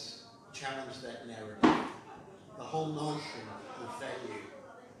has challenged that narrative. The whole notion of value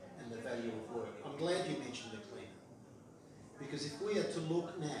and the value of work. I'm glad you mentioned the cleaner. Because if we are to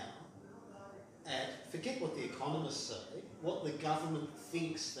look now at, forget what the economists say, what the government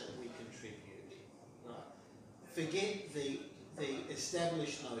thinks that we contribute, right? Forget the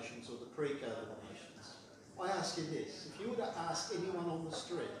established notions or the pre-COVID notions. I ask you this, if you were to ask anyone on the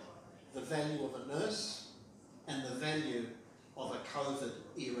street the value of a nurse and the value of a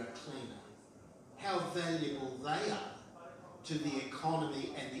COVID-era cleaner, how valuable they are to the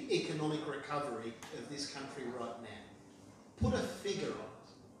economy and the economic recovery of this country right now. Put a figure on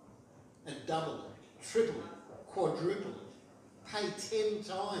it and double it, triple it, quadruple it, pay 10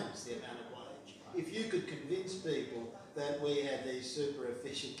 times the amount of wage. If you could convince people that we have these super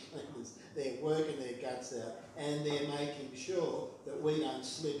efficient cleaners, they're working their guts out and they're making sure that we don't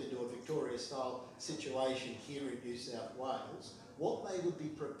slip into a Victoria-style situation here in New South Wales, what they would be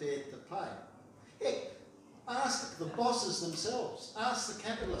prepared to pay. Heck, ask the bosses themselves, ask the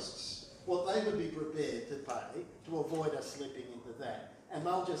capitalists what they would be prepared to pay to avoid us slipping into that. and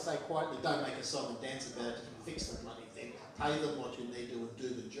they'll just say quietly, don't make a song and dance about it, you can fix the bloody thing, pay them what you need to and do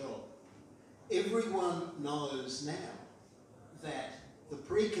the job. Everyone knows now that the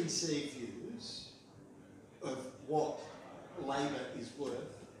preconceived views of what labour is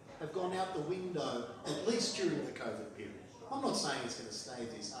worth have gone out the window, at least during the COVID period. I'm not saying it's going to stay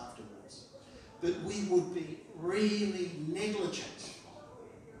this afterwards, but we would be really negligent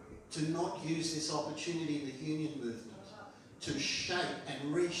to not use this opportunity in the union movement to shape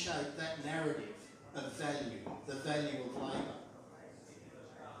and reshape that narrative of value, the value of labour.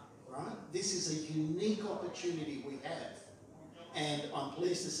 Right? This is a unique opportunity we have, and I'm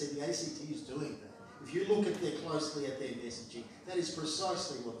pleased to see the ACT is doing that. If you look closely at their messaging, that is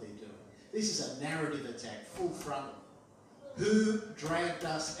precisely what they're doing. This is a narrative attack, full frontal. Who dragged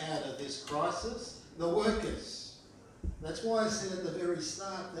us out of this crisis? The workers. That's why I said at the very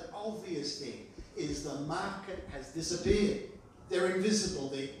start, the obvious thing is the market has disappeared. They're invisible,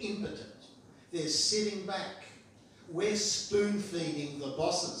 they're impotent. They're sitting back. We're spoon-feeding the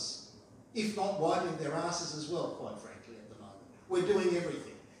bosses, if not wiping their asses as well, quite frankly, at the moment. We're doing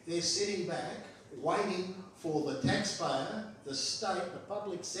everything. They're sitting back, waiting for the taxpayer, the state, the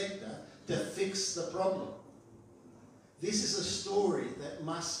public sector, to fix the problem. This is a story that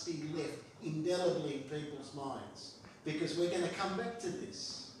must be left indelibly in people's minds, because we're going to come back to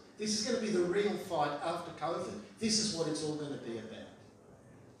this. This is going to be the real fight after COVID. This is what it's all going to be about.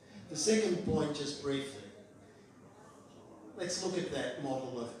 The second point, just briefly, let's look at that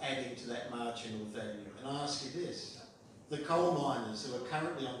model of adding to that marginal value. And I ask you this, the coal miners who are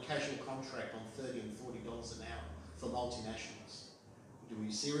currently on casual contract on $30 and $40 an hour for multinationals, do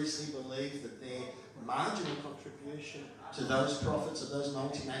we seriously believe that their marginal contribution to those profits of those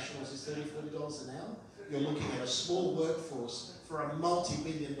multinationals is $30, $40 an hour? You're looking at a small workforce for a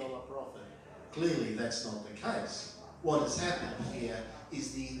multi-billion-dollar profit. Clearly that's not the case. What has happened here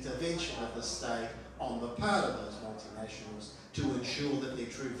is the intervention of the state on the part of those multinationals to ensure that their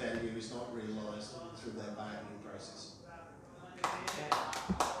true value is not realised through their bargaining process.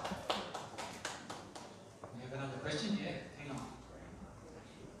 We have another question? Yeah, hang on.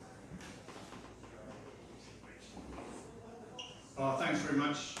 Oh, thanks very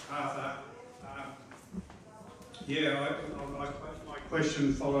much, Arthur. My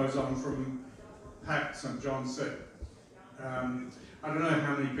question follows on from Pat St John said. I don't know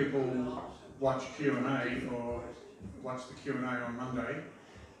how many people watch Q&A or watch the Q&A on Monday,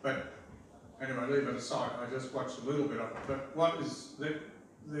 but anyway, leave it aside. I just watched a little bit of it. But what is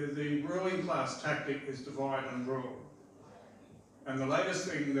the ruling class tactic is divide and rule. And the latest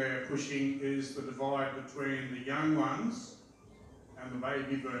thing they're pushing is the divide between the young ones and the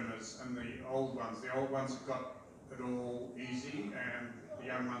baby boomers and the old ones. The old ones have got it all easy and the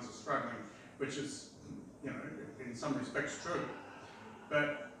young ones are struggling, which is, you know, in some respects true.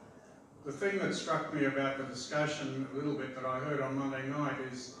 But the thing that struck me about the discussion a little bit that I heard on Monday night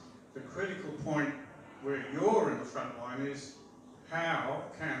is the critical point where you're in the front line is how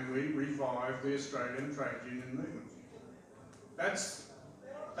can we revive the Australian trade union movement? That's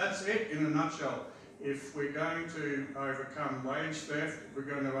it in a nutshell. If we're going to overcome wage theft, if we're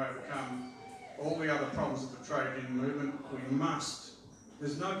going to overcome all the other problems of the trade union movement, we must.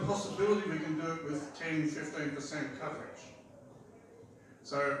 There's no possibility we can do it with 10, 15% coverage.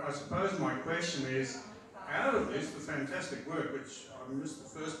 So I suppose my question is, out of this, the fantastic work, which I missed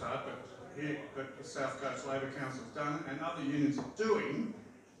the first part, but here that the South Coast Labor Council has done and other unions are doing,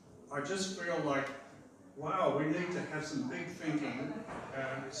 I just feel like, wow, we need to have some big thinking.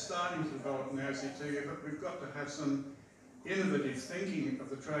 It's starting to develop in the ACT, but we've got to have some innovative thinking of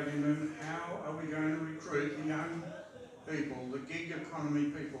the trade union movement. How are we going to recruit the young people, the gig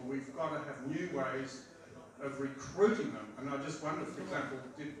economy people? We've got to have new ways of recruiting them. And I just wonder, for example,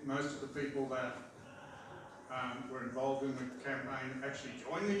 did most of the people that were involved in the campaign actually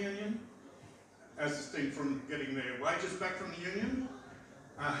join the union, as distinct from getting their wages back from the union?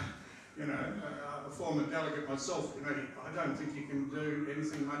 You know, a former delegate myself, you know, I don't think you can do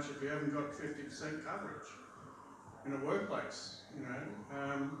anything much if you haven't got 50% coverage in a workplace, you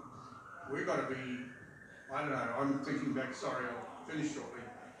know. We've got to be, I don't know, I'm thinking back, sorry, I'll finish shortly.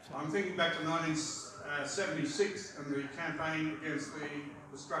 I'm thinking back to 1976 and the campaign against the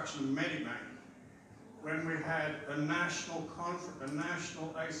destruction of Medibank, when we had a national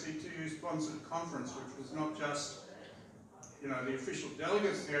ACTU-sponsored conference, which was not just, you know, the official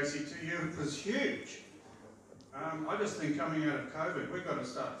delegates of the ACTU, it was huge. I just think coming out of COVID, we've got to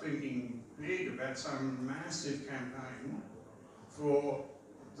start thinking big about some massive campaign for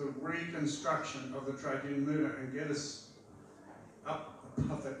the reconstruction of the trade union movement and get us up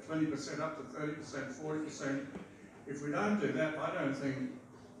above that 20%, up to 30%, 40%, if we don't do that, I don't think,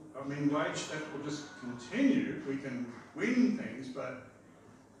 I mean, wage theft will just continue. We can win things, but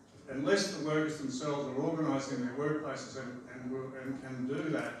unless the workers themselves are organising their workplaces and can do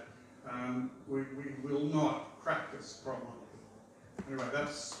that, we will not crack this problem. Anyway,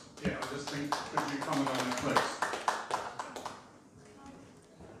 that's, yeah, I just think, could you comment on that, please?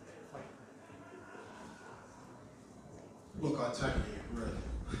 Look, I totally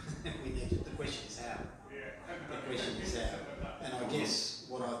agree. We need to, the question is how. The question is how. And I guess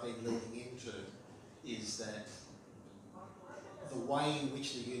what I've been leading into is that the way in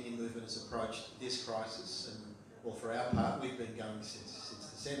which the union movement has approached this crisis, and well, for our part, we've been going since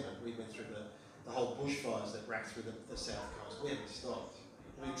December. We went through the whole bushfires that racked through the South Coast. We haven't stopped.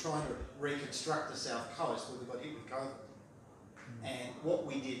 We've been trying to reconstruct the South Coast where we got hit with COVID. And what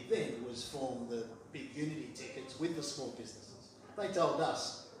we did then was form the big unity tickets with the small businesses. They told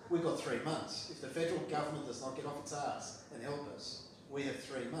us, we've got 3 months. If the federal government does not get off its arse and help us, we have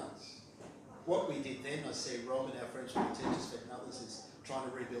 3 months. What we did then, I see Rob and our friends from the Teachers Fed and others is trying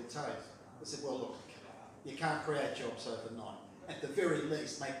to rebuild TAFE. I said, well, look, you can't create jobs overnight. At the very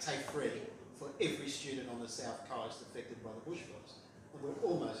least, make TAFE free for every student on the South Coast affected by the bushfires. And we're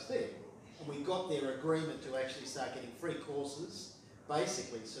almost there. And we got their agreement to actually start getting free courses,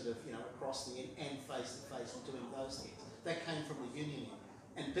 basically sort of, you know, across the end and face-to-face and doing those things. That came from the union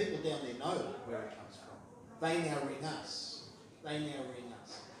end. And people down there know where it comes from. They now ring us. They now ring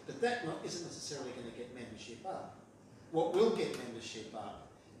us. But that isn't necessarily going to get membership up. What will get membership up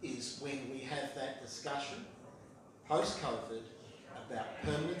is when we have that discussion post-COVID about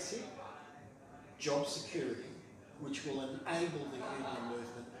permanency, job security, which will enable the union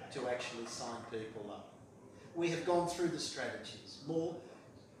movement to actually sign people up. We have gone through the strategies,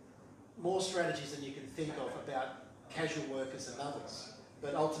 more strategies than you can think of about casual workers and others.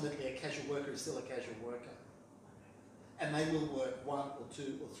 But ultimately a casual worker is still a casual worker. And they will work 1 or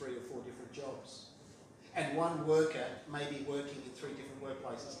 2 or 3 or 4 different jobs. And one worker may be working in 3 different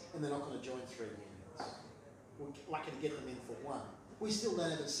workplaces and they're not going to join 3 unions. We're lucky to get them in for 1. We still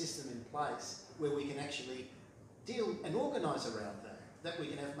don't have a system in place where we can actually deal and organise around that we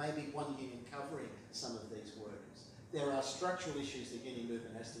can have maybe 1 union covering some of these workers. There are structural issues the union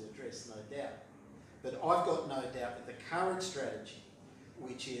movement has to address, no doubt. But I've got no doubt that the current strategy,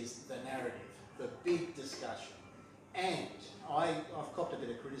 which is the narrative, the big discussion, and I've copped a bit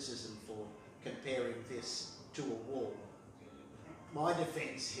of criticism for comparing this to a war. My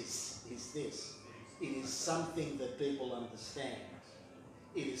defence is this. It is something that people understand.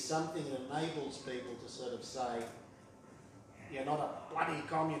 It is something that enables people to sort of say, you're not a bloody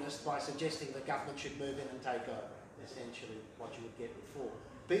communist by suggesting the government should move in and take over, essentially what you would get before.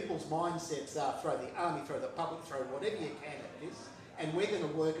 People's mindsets are throw the army, throw the public, throw whatever you can at this, and we're going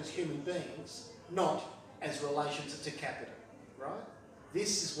to work as human beings, not as relations to capital, right?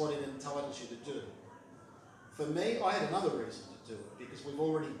 This is what it entitles you to do. For me, I had another reason to do it, because we've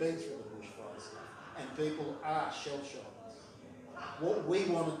already been through the bushfire stuff, and people are shell-shocked. What we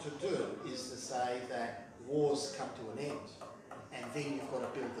wanted to do is to say that wars come to an end, and then you've got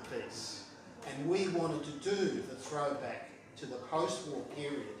to build the peace. And we wanted to do the throwback to the post-war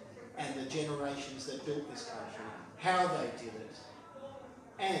period and the generations that built this country, how they did it,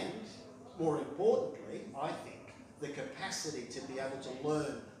 and more importantly, I think, the capacity to be able to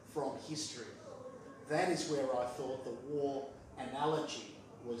learn from history. That is where I thought the war analogy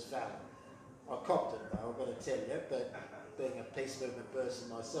was valid. I copped it though, I've got to tell you, but being a peace movement person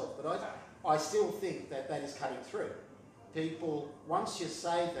myself, but I still think that that is cutting through. People, once you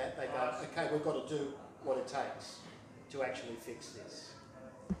say that, they go, okay, we've got to do what it takes to actually fix this.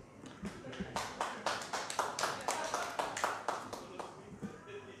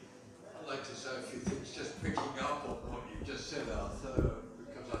 I'd like to say a few things, just picking up on what you just said, Arthur,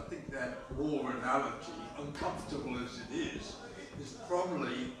 because I think that war analogy, uncomfortable as it is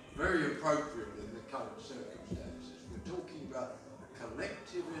probably very appropriate in the current circumstances. We're talking about a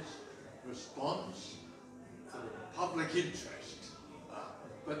collectivist response for the public interest,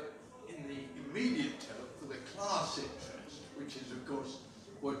 but in the immediate term for the class interest, which is of course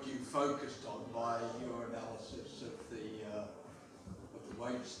what you focused on by your analysis of the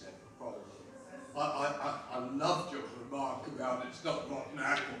wage step problem. I loved your remark about it's not rotten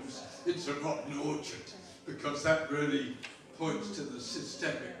apples, it's a rotten orchard, because that really points to the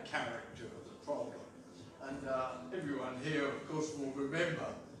systemic character of the problem. And everyone here, of course, will remember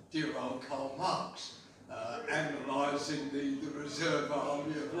dear old Karl Marx analysing the reserve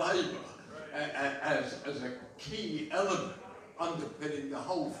army of labour as a key element underpinning the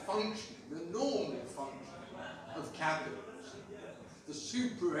whole functioning, the normal functioning of capitalism, the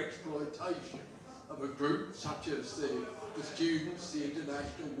super exploitation of a group such as the students, the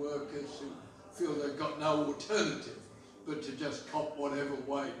international workers who feel they've got no alternative but to just cop whatever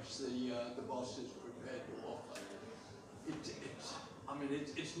wage the boss is prepared to offer.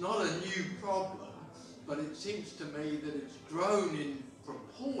 It's not a new problem, but it seems to me that it's grown in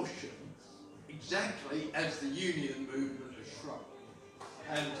proportion exactly as the union movement has shrunk.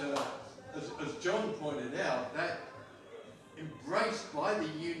 And as John pointed out, that embraced by the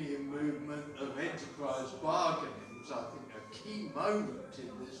union movement of enterprise bargaining was, I think, a key moment in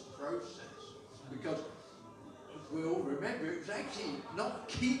this process, because as we all remember, it was actually not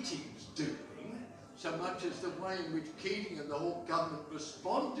Keating's doing so much as the way in which Keating and the Hawke government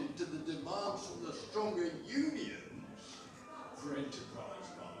responded to the demands from the stronger unions for enterprise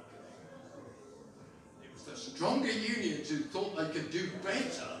bargaining. It was the stronger unions who thought they could do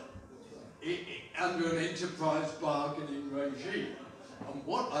better under an enterprise bargaining regime. And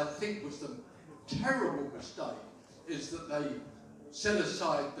what I think was the terrible mistake is that they set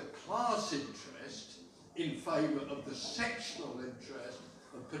aside the class interest in favour of the sectional interest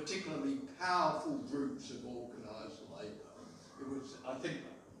of particularly powerful groups of organised labour. It was, I think,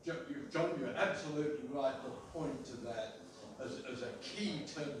 John, you're absolutely right to point to that as a key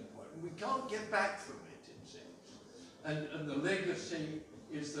turning point. And we can't get back from it, it seems. And the legacy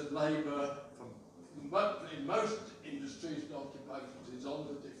is that labour, in most industries and occupations, is on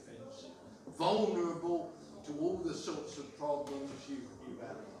the defensive, vulnerable to all the sorts of problems you've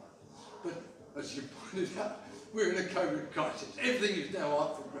outlined. But as you pointed out, we're in a COVID crisis. Everything is now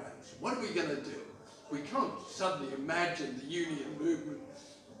up for grabs. What are we going to do? We can't suddenly imagine the union movement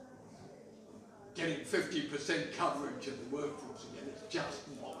getting 50% coverage of the workforce again. It's just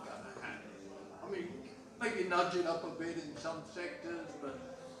not going to happen. I mean, maybe nudge it up a bit in some sectors, but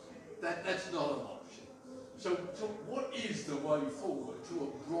that's not an option. So what is the way forward to a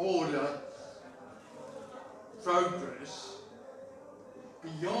broader progress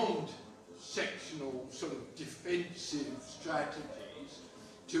beyond sectional sort of defensive strategies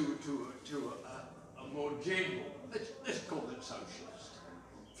to a more general, let's call it socialist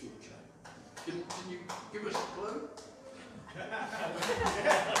future? Can you give us a clue?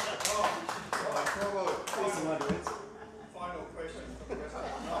 Final question from the rest.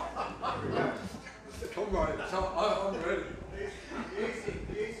 Come on, I'm ready.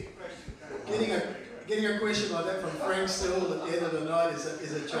 Easy question. Getting a question like that from Frank Still at the end of the night is a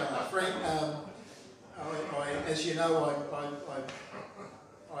challenge. Frank, as you know,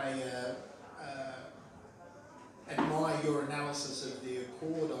 I admire your analysis of the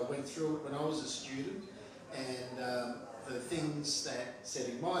Accord. I went through it when I was a student, and the things that set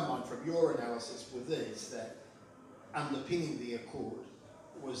in my mind from your analysis were these, that underpinning the Accord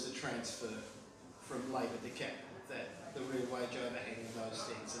was the transfer from labour to capital, that the real wage overhang and those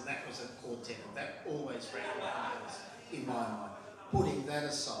things, and that was a core tenet. That always ran in my mind. Putting that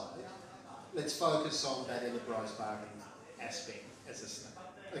aside, let's focus on that enterprise bargaining aspect as a snap.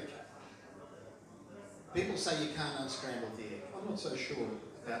 Okay. People say you can't unscramble the egg. I'm not so sure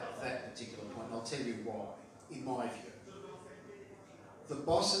about that particular point, and I'll tell you why, in my view. The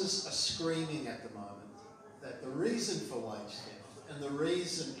bosses are screaming at the moment that the reason for wage theft and the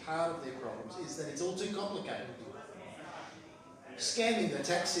reason part of their problems is that it's all too complicated. Scamming the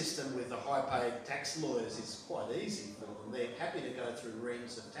tax system with the high-paid tax lawyers is quite easy for them. They're happy to go through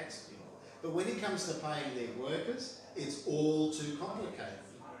reams of tax people. But when it comes to paying their workers, it's all too complicated.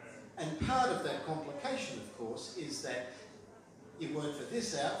 And part of that complication, of course, is that you work for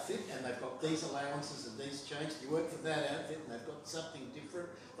this outfit and they've got these allowances and these changes. You work for that outfit and they've got something different.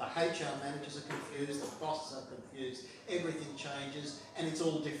 The HR managers are confused, the bosses are confused, everything changes and it's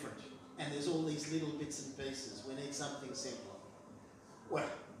all different. And there's all these little bits and pieces. We need something simpler. Well,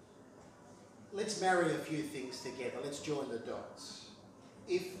 let's marry a few things together. Let's join the dots.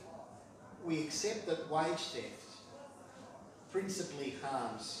 If we accept that wage theft principally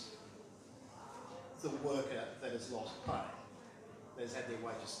harms the worker that has lost pay, that has had their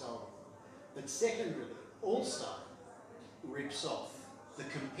wages stolen, but secondarily also rips off the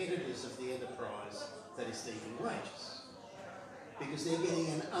competitors of the enterprise that is thieving wages, because they're getting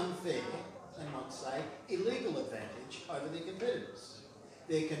an unfair, I might say, illegal advantage over their competitors.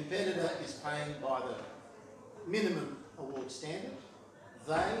 Their competitor is paying by the minimum award standard.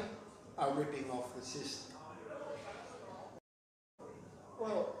 They are ripping off the system.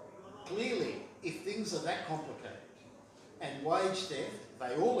 Well, clearly, if things are that complicated, and wage theft,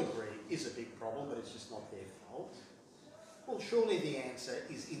 they all agree, is a big problem, but it's just not their fault, well, surely the answer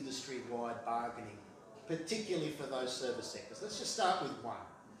is industry-wide bargaining, particularly for those service sectors. Let's just start with one,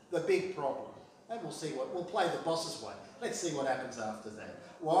 the big problem, and we'll play the boss's way. Let's see what happens after that.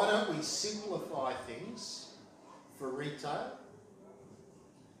 Why don't we simplify things for retail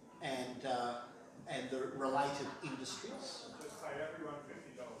and the related industries, Just pay everyone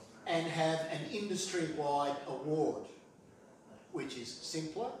 $50 and have an industry-wide award, which is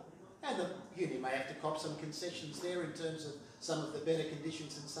simpler, and the uni may have to cop some concessions there in terms of some of the better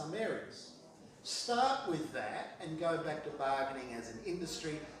conditions in some areas. Start with that and go back to bargaining as an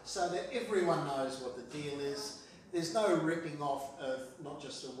industry so that everyone knows what the deal is. There's no ripping off of not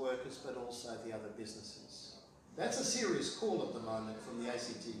just the workers but also the other businesses. That's a serious call at the moment from the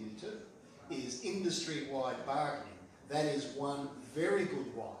ACTU too, is industry-wide bargaining. That is one very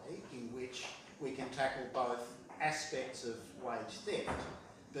good way in which we can tackle both aspects of wage theft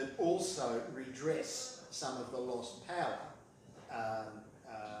but also redress some of the lost power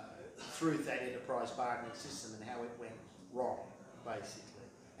through that enterprise bargaining system and how it went wrong, basically,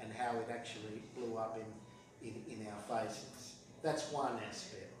 and how it actually blew up in our faces. That's one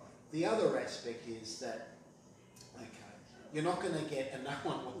aspect. The other aspect is that, okay, you're not going to get a no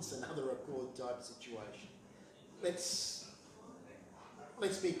one wants another accord type situation. Let's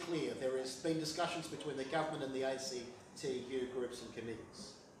be clear, there has been discussions between the government and the ACTU groups and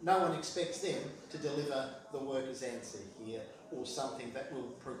committees. No one expects them to deliver the workers' answer here or something that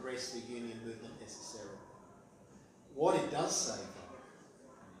will progress the union movement necessarily. What it does say,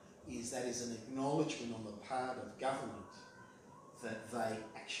 though, is that is an acknowledgement on the part of government that they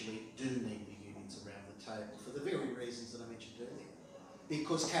actually do need the unions around the table for the very reasons that I mentioned earlier.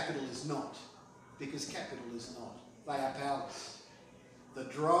 Because capital is not. Because capital is not. They are powerless. The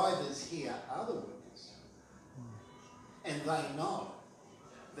drivers here are the workers. And they know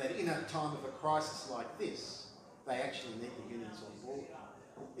that in a time of a crisis like this, they actually need the unions on board.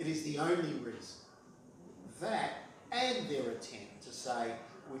 It is the only reason. That and their attempt to say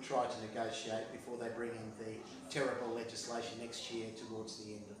we try to negotiate before they bring in the terrible legislation next year towards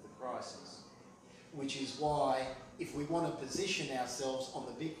the end of the crisis. Which is why, if we want to position ourselves on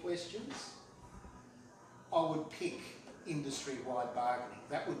the big questions, I would pick industry-wide bargaining.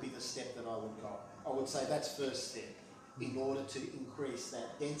 That would be the step that I would go. I would say that's first step in order to increase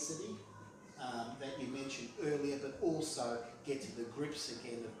that density that you mentioned earlier, but also get to the grips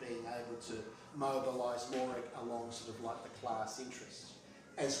again of being able to mobilise more along sort of like the class interests,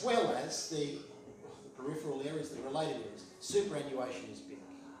 as well as the peripheral areas, the related areas. Superannuation is big.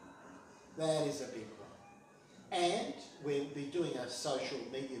 That is a big one. And we'll be doing a social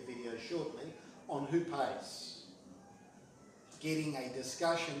media video shortly on who pays. Getting a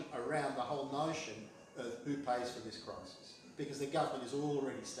discussion around the whole notion of who pays for this crisis. Because the government is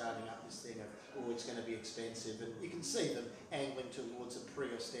already starting up this thing of, oh, it's going to be expensive, and you can see them angling towards a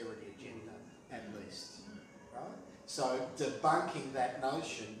pre-austerity agenda, at least, right? So debunking that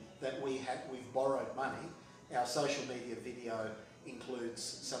notion that we've borrowed money. Our social media video includes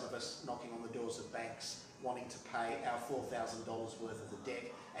some of us knocking on the doors of banks wanting to pay our $4,000 worth of the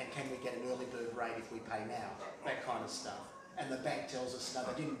debt, and can we get an early bird rate if we pay now? That kind of stuff. And the bank tells us, no,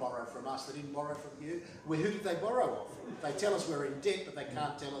 they didn't borrow from us, they didn't borrow from you. Well, who did they borrow off? They tell us we're in debt, but they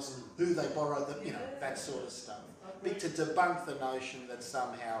can't tell us who they borrowed, that sort of stuff. Big to debunk the notion that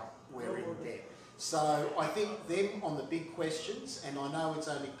somehow we're in debt. So I think them on the big questions, and I know it's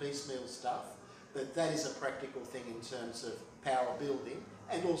only piecemeal stuff, but that is a practical thing in terms of power building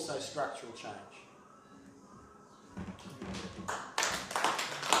and also structural change.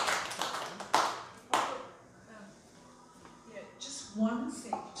 One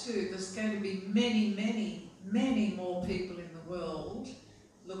thing too, there's going to be many, many, many more people in the world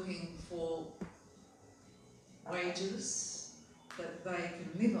looking for wages that they can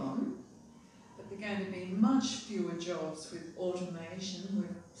live on, but there are going to be much fewer jobs with automation.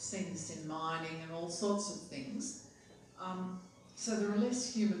 We've seen this in mining and all sorts of things. So there are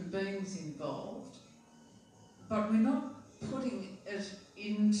less human beings involved, but we're not putting it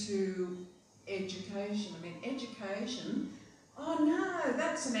into education. I mean, education, oh no,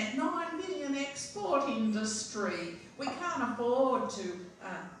 that's a 9 million export industry. We can't afford to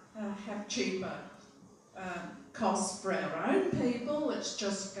have cheaper costs for our own people. It's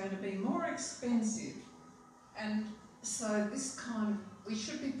just going to be more expensive. And so this we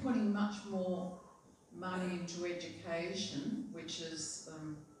should be putting much more money into education, which is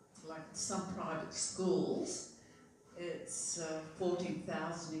like some private schools. It's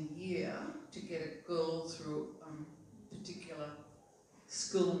 $14,000 a year to get a girl through particular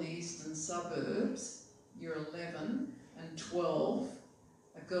school in the eastern suburbs. Year 11 and 12,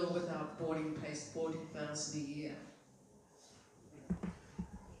 a girl without boarding pays $40,000 a year.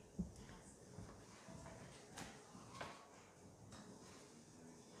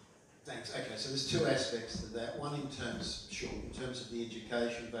 Thanks. Okay, so there's two aspects to that. One in terms of the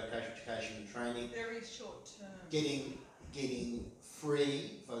education, vocational education and training. Very short term. Getting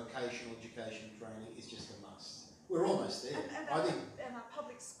free vocational education and training is just a must. We're almost there. And our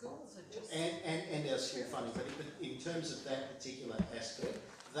public schools are just... And our school funding, but in terms of that particular aspect,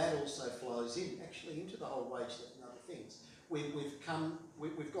 that also flows in, actually, into the whole wage and other things.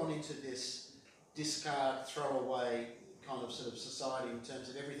 We've gone into this discard, throw away kind of sort of society in terms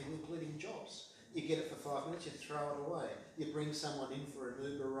of everything, including jobs. You get it for 5 minutes, you throw it away. You bring someone in for an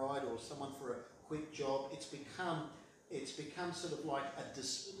Uber ride or someone for a quick job. It's become sort of like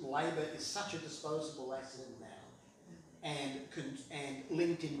labour is such a disposable asset now, and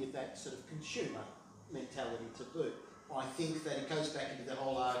linked in with that sort of consumer mentality to boot. I think that it goes back into the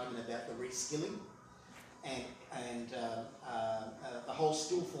whole argument about the reskilling and the whole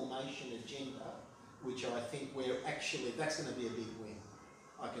skill formation agenda, which I think that's going to be a big win.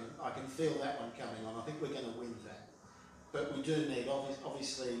 I can feel that one coming on. I think we're going to win that. But we do need,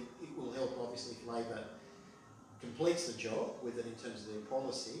 obviously, it will help obviously if Labor completes the job with it in terms of their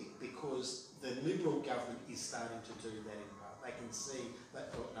policy, because the Liberal government is starting to do that in part. They can see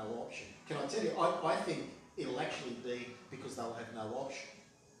they've got no option. Can I tell you, I think it'll actually be because they'll have no option.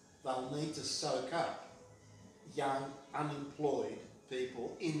 They'll need to soak up young, unemployed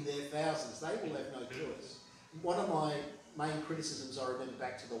people in their thousands. They will have no choice. One of my main criticisms I remember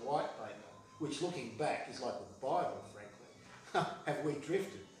back to the White Paper, which looking back is like the Bible, frankly. Have we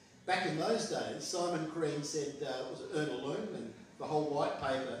drifted? Back in those days, Simon Crean said, was it Earn or Learn, and the whole White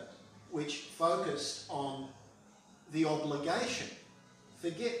Paper, which focused on the obligation.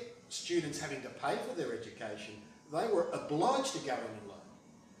 Forget students having to pay for their education. They were obliged to go in and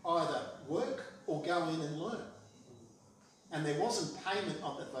learn. Either work or go in and learn. And there wasn't payment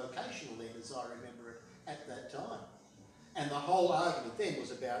of the vocational end, as I remember it, at that time. And the whole argument then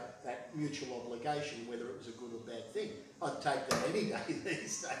was about that mutual obligation, whether it was a good or bad thing. I'd take that any day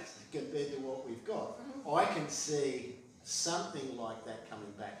these days compared to what we've got. I can see something like that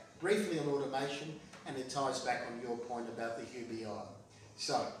coming back. Briefly on automation, and it ties back on your point about the UBI.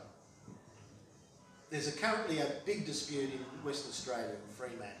 So, there's currently a big dispute in Western Australia in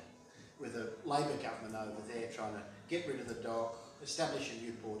Fremantle with a Labor government over there trying to get rid of the dock, establish a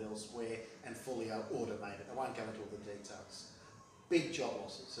new port elsewhere and fully automate it. I won't go into all the details. Big job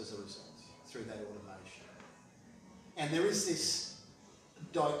losses as a result through that automation. And there is this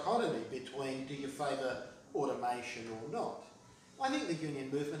dichotomy between do you favour automation or not? I think the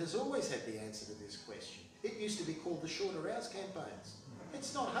union movement has always had the answer to this question. It used to be called the shorter hours campaigns.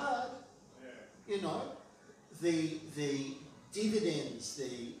 It's not hard. You know, the dividends,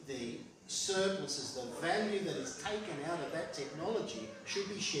 the surpluses, the value that is taken out of that technology should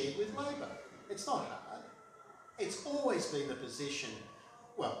be shared with labour. It's not hard. It's always been the position,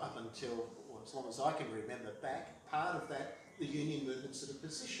 well, up until, well, as long as I can remember back, part of that, the union movement sort of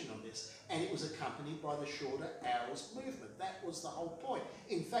position on this, and it was accompanied by the shorter hours movement. That was the whole point.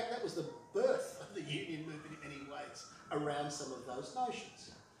 In fact, that was the birth of the union movement in many ways around some of those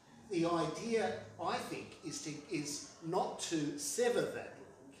notions. The idea, I think, is not to sever that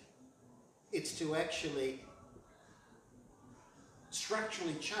link. It's to actually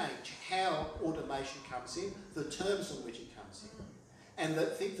structurally change how automation comes in, the terms on which it comes in. And I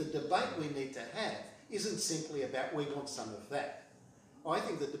think the debate we need to have isn't simply about we want some of that. I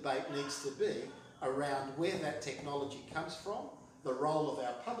think the debate needs to be around where that technology comes from, the role of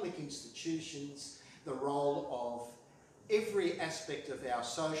our public institutions, the role of every aspect of our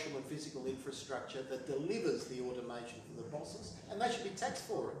social and physical infrastructure that delivers the automation for the bosses, and they should be taxed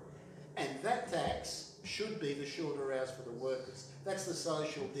for it. And that tax should be the shorter hours for the workers. That's the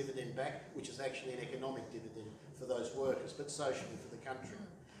social dividend back, which is actually an economic dividend for those workers, but socially for the country.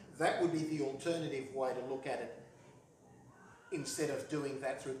 That would be the alternative way to look at it, instead of doing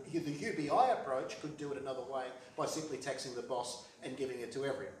that through the UBI approach. Could do it another way by simply taxing the boss and giving it to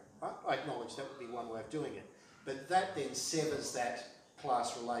everyone. Right? I acknowledge that would be one way of doing it. But that then severs that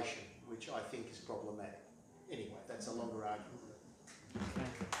class relation, which I think is problematic. Anyway, that's a longer argument.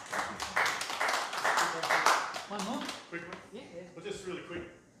 One more? Quick one? Yeah. Well, just really quick.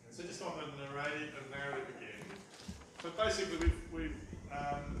 So just on the narrative again. So basically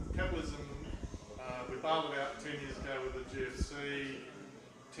capitalism, we bailed it out 10 years ago with the GFC.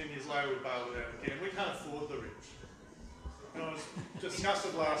 10 years later we bailed it out again. We can't afford the rich. And I was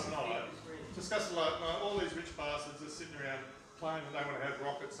discussing last night, all these rich bastards are sitting around playing that they want to have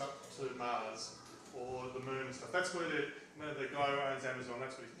rockets up to Mars or the moon and stuff. That's where the guy who owns Amazon,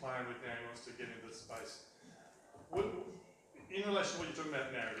 that's what he's playing with now. He wants to get into space. In relation to what you're talking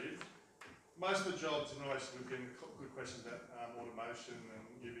about narrative, most of the jobs in relation, we've been good questions about automation and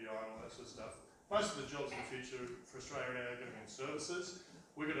UBI and all that sort of stuff. Most of the jobs in the future for Australia now are going to be in services.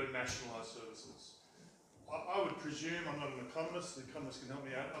 We're going to nationalise services. I would presume, I'm not an economist, the economists can help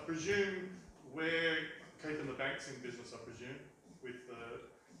me out, I presume we're keeping the banks in business, I presume, with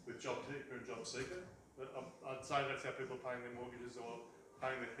JobKeeper and JobSeeker. But I'd say that's how people are paying their mortgages or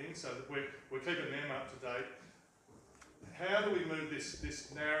paying their things, so that we're keeping them up to date. How do we move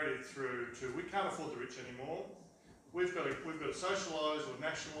this narrative through to we can't afford the rich anymore? We've got to socialise or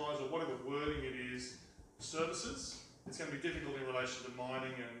nationalise or whatever wording it is, services. It's going to be difficult in relation to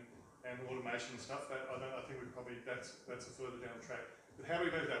mining and automation and stuff. I think that's a further down the track. But how do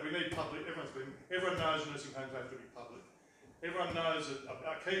we move that? We need public. Everyone knows nursing homes have to be public. Everyone knows that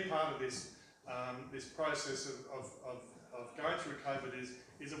a key part of this process of going through COVID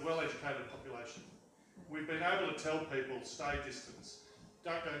is a well-educated population. We've been able to tell people stay distance,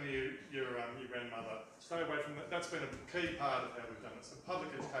 don't go near your grandmother, stay away from that. That's been a key part of how we've done it. So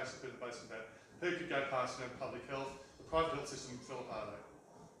public education has been the basis of that. Who could go past public health? The private health system fell apart.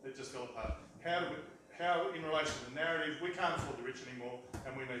 It just fell apart. How in relation to the narrative, we can't afford the rich anymore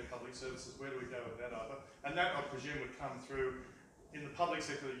and we need public services. Where do we go with that either? And that, I presume, would come through in the public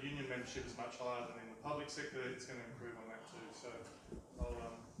sector. The union membership is much higher than in the public sector. It's going to improve on that too. So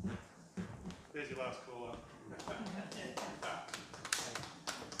there's your last caller.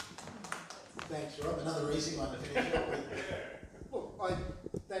 Thanks, Rob. Another easy one to finish up with. Look,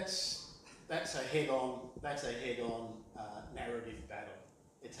 that's a head-on narrative battle.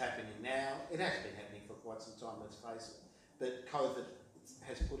 It's happening now. It has been happening for quite some time, let's face it. But COVID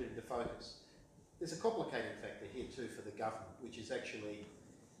has put it into focus. There's a complicating factor here too for the government, which is actually,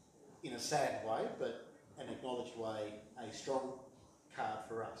 in a sad way, but an acknowledged way, a strong card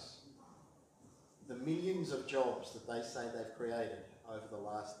for us. The millions of jobs that they say they've created over the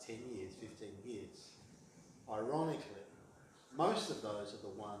last 10 years, 15 years, ironically, most of those are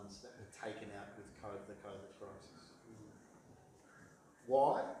the ones that were taken out with the COVID crisis.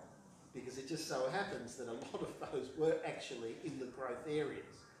 Why? Because it just so happens that a lot of those were actually in the growth areas.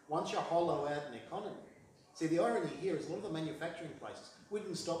 Once you hollow out an economy, see the irony here is a lot of the manufacturing places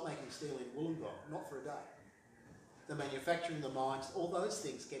wouldn't stop making steel in Wollongong, not for a day. The manufacturing, the mines, all those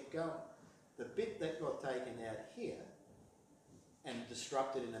things kept going. The bit that got taken out here and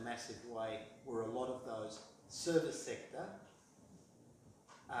disrupted in a massive way were a lot of those service sector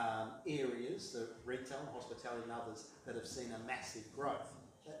areas, the retail, hospitality and others that have seen a massive growth.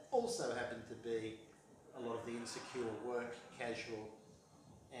 That also happen to be a lot of the insecure work, casual,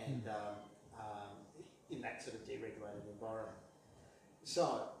 and in that sort of deregulated environment.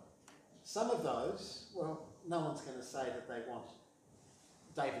 So, some of those, well, no one's going to say that they want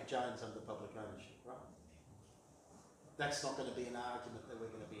David Jones under public ownership, right? That's not going to be an argument that we're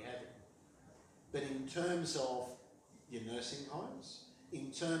going to be having. But in terms of your nursing homes, in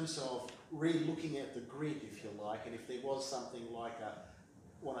terms of re-looking at the grid, if you like, and if there was something like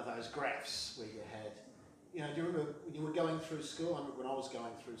one of those graphs where you had, do you remember when you were going through school? I remember when I was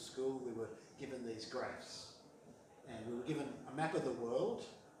going through school, we were given these graphs. And we were given a map of the world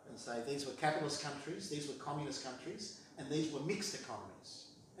and say these were capitalist countries, these were communist countries, and these were mixed economies.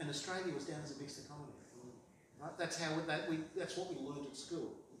 And Australia was down as a mixed economy. Right? That's what we learned at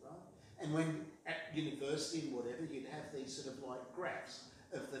school. Right? And when at university and whatever, you'd have these sort of like graphs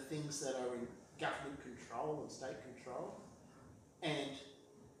of the things that are in government control and state control, and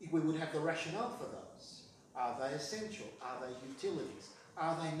we would have the rationale for those. Are they essential? Are they utilities?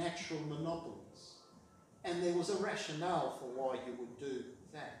 Are they natural monopolies? And there was a rationale for why you would do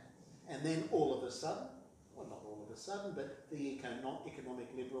that. And then all of a sudden, well, not all of a sudden, but the economic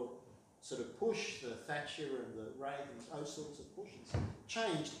liberal sort of push, the Thatcher and the Reagan, those sorts of pushes,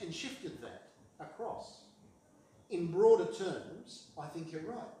 changed and shifted that across. In broader terms, I think you're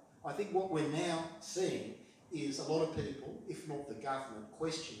right. I think what we're now seeing is a lot of people, if not the government,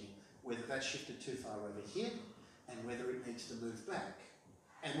 questioning whether that's shifted too far over here and whether it needs to move back.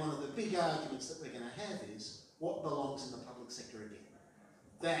 And one of the big arguments that we're going to have is what belongs in the public sector again.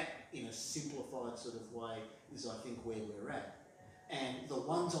 That, in a simplified sort of way, is I think where we're at. And the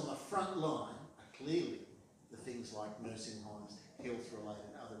ones on the front line are clearly the things like nursing homes,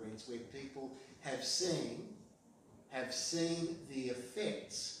 health-related, other ends, where people have seen the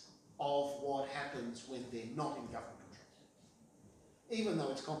effects of what happens when they're not in government control. Even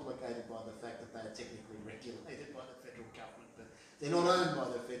though it's complicated by the fact that they are technically regulated by the federal government, but they're not owned by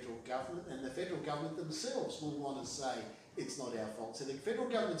the federal government, and the federal government themselves will want to say it's not our fault. So the federal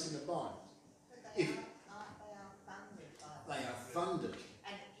government's in a bind. But they are funded by They are funded.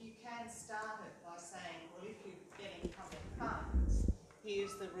 And you can start it by saying, well, if you're getting public funds,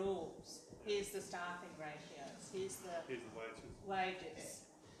 here's the rules. here's the staffing ratios, here's the wages. wages.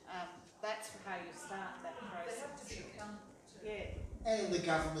 That's how you start that process. Yeah. And the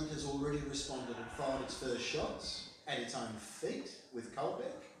government has already responded and fired its first shots at its own feet with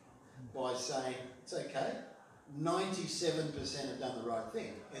Colbeck by saying, it's okay, 97% have done the right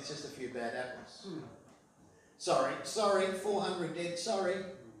thing, it's just a few bad apples. Sorry, 400 dead, sorry,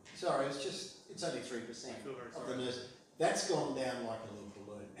 it's only 3% of the nurses. That's gone down like a little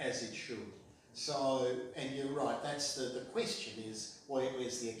balloon, as it should. So, and you're right, that's the question is,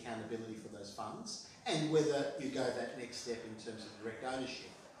 where's the accountability for those funds? And whether you go that next step in terms of direct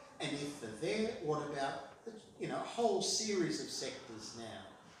ownership. And if they're there, what about a whole series of sectors now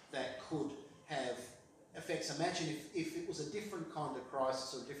that could have effects? Imagine if it was a different kind of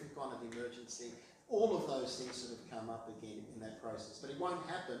crisis or a different kind of emergency, all of those things sort of come up again in that process. But it won't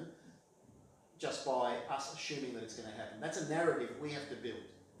happen just by us assuming that it's going to happen. That's a narrative we have to build.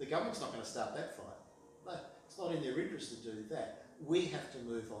 The government's not going to start that fight. No, it's not in their interest to do that. We have to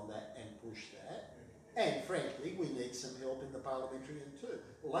move on that and push that. And frankly, we need some help in the parliamentary end too.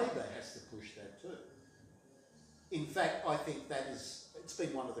 Labor has to push that too. In fact, I think it's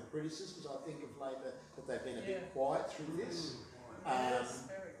been one of the criticisms, I think, of Labor, that they've been a bit quiet through this.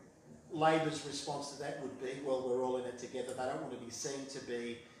 Labor's response to that would be, well, we're all in it together. They don't want to be seen to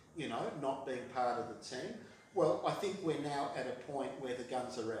be, not being part of the team. Well, I think we're now at a point where the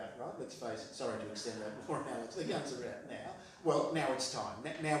guns are out, right? Let's face it. Sorry to extend that more now. The guns are out now. Well, now it's time.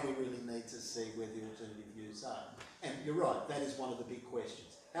 Now we really need to see where the alternative views are. And you're right, that is one of the big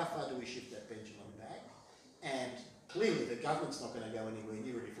questions. How far do we shift that pendulum back? And clearly the government's not going to go anywhere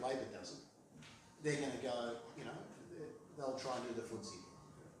near it if Labor doesn't. They're going to go, they'll try and do the footsie.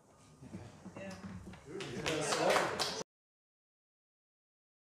 Yeah.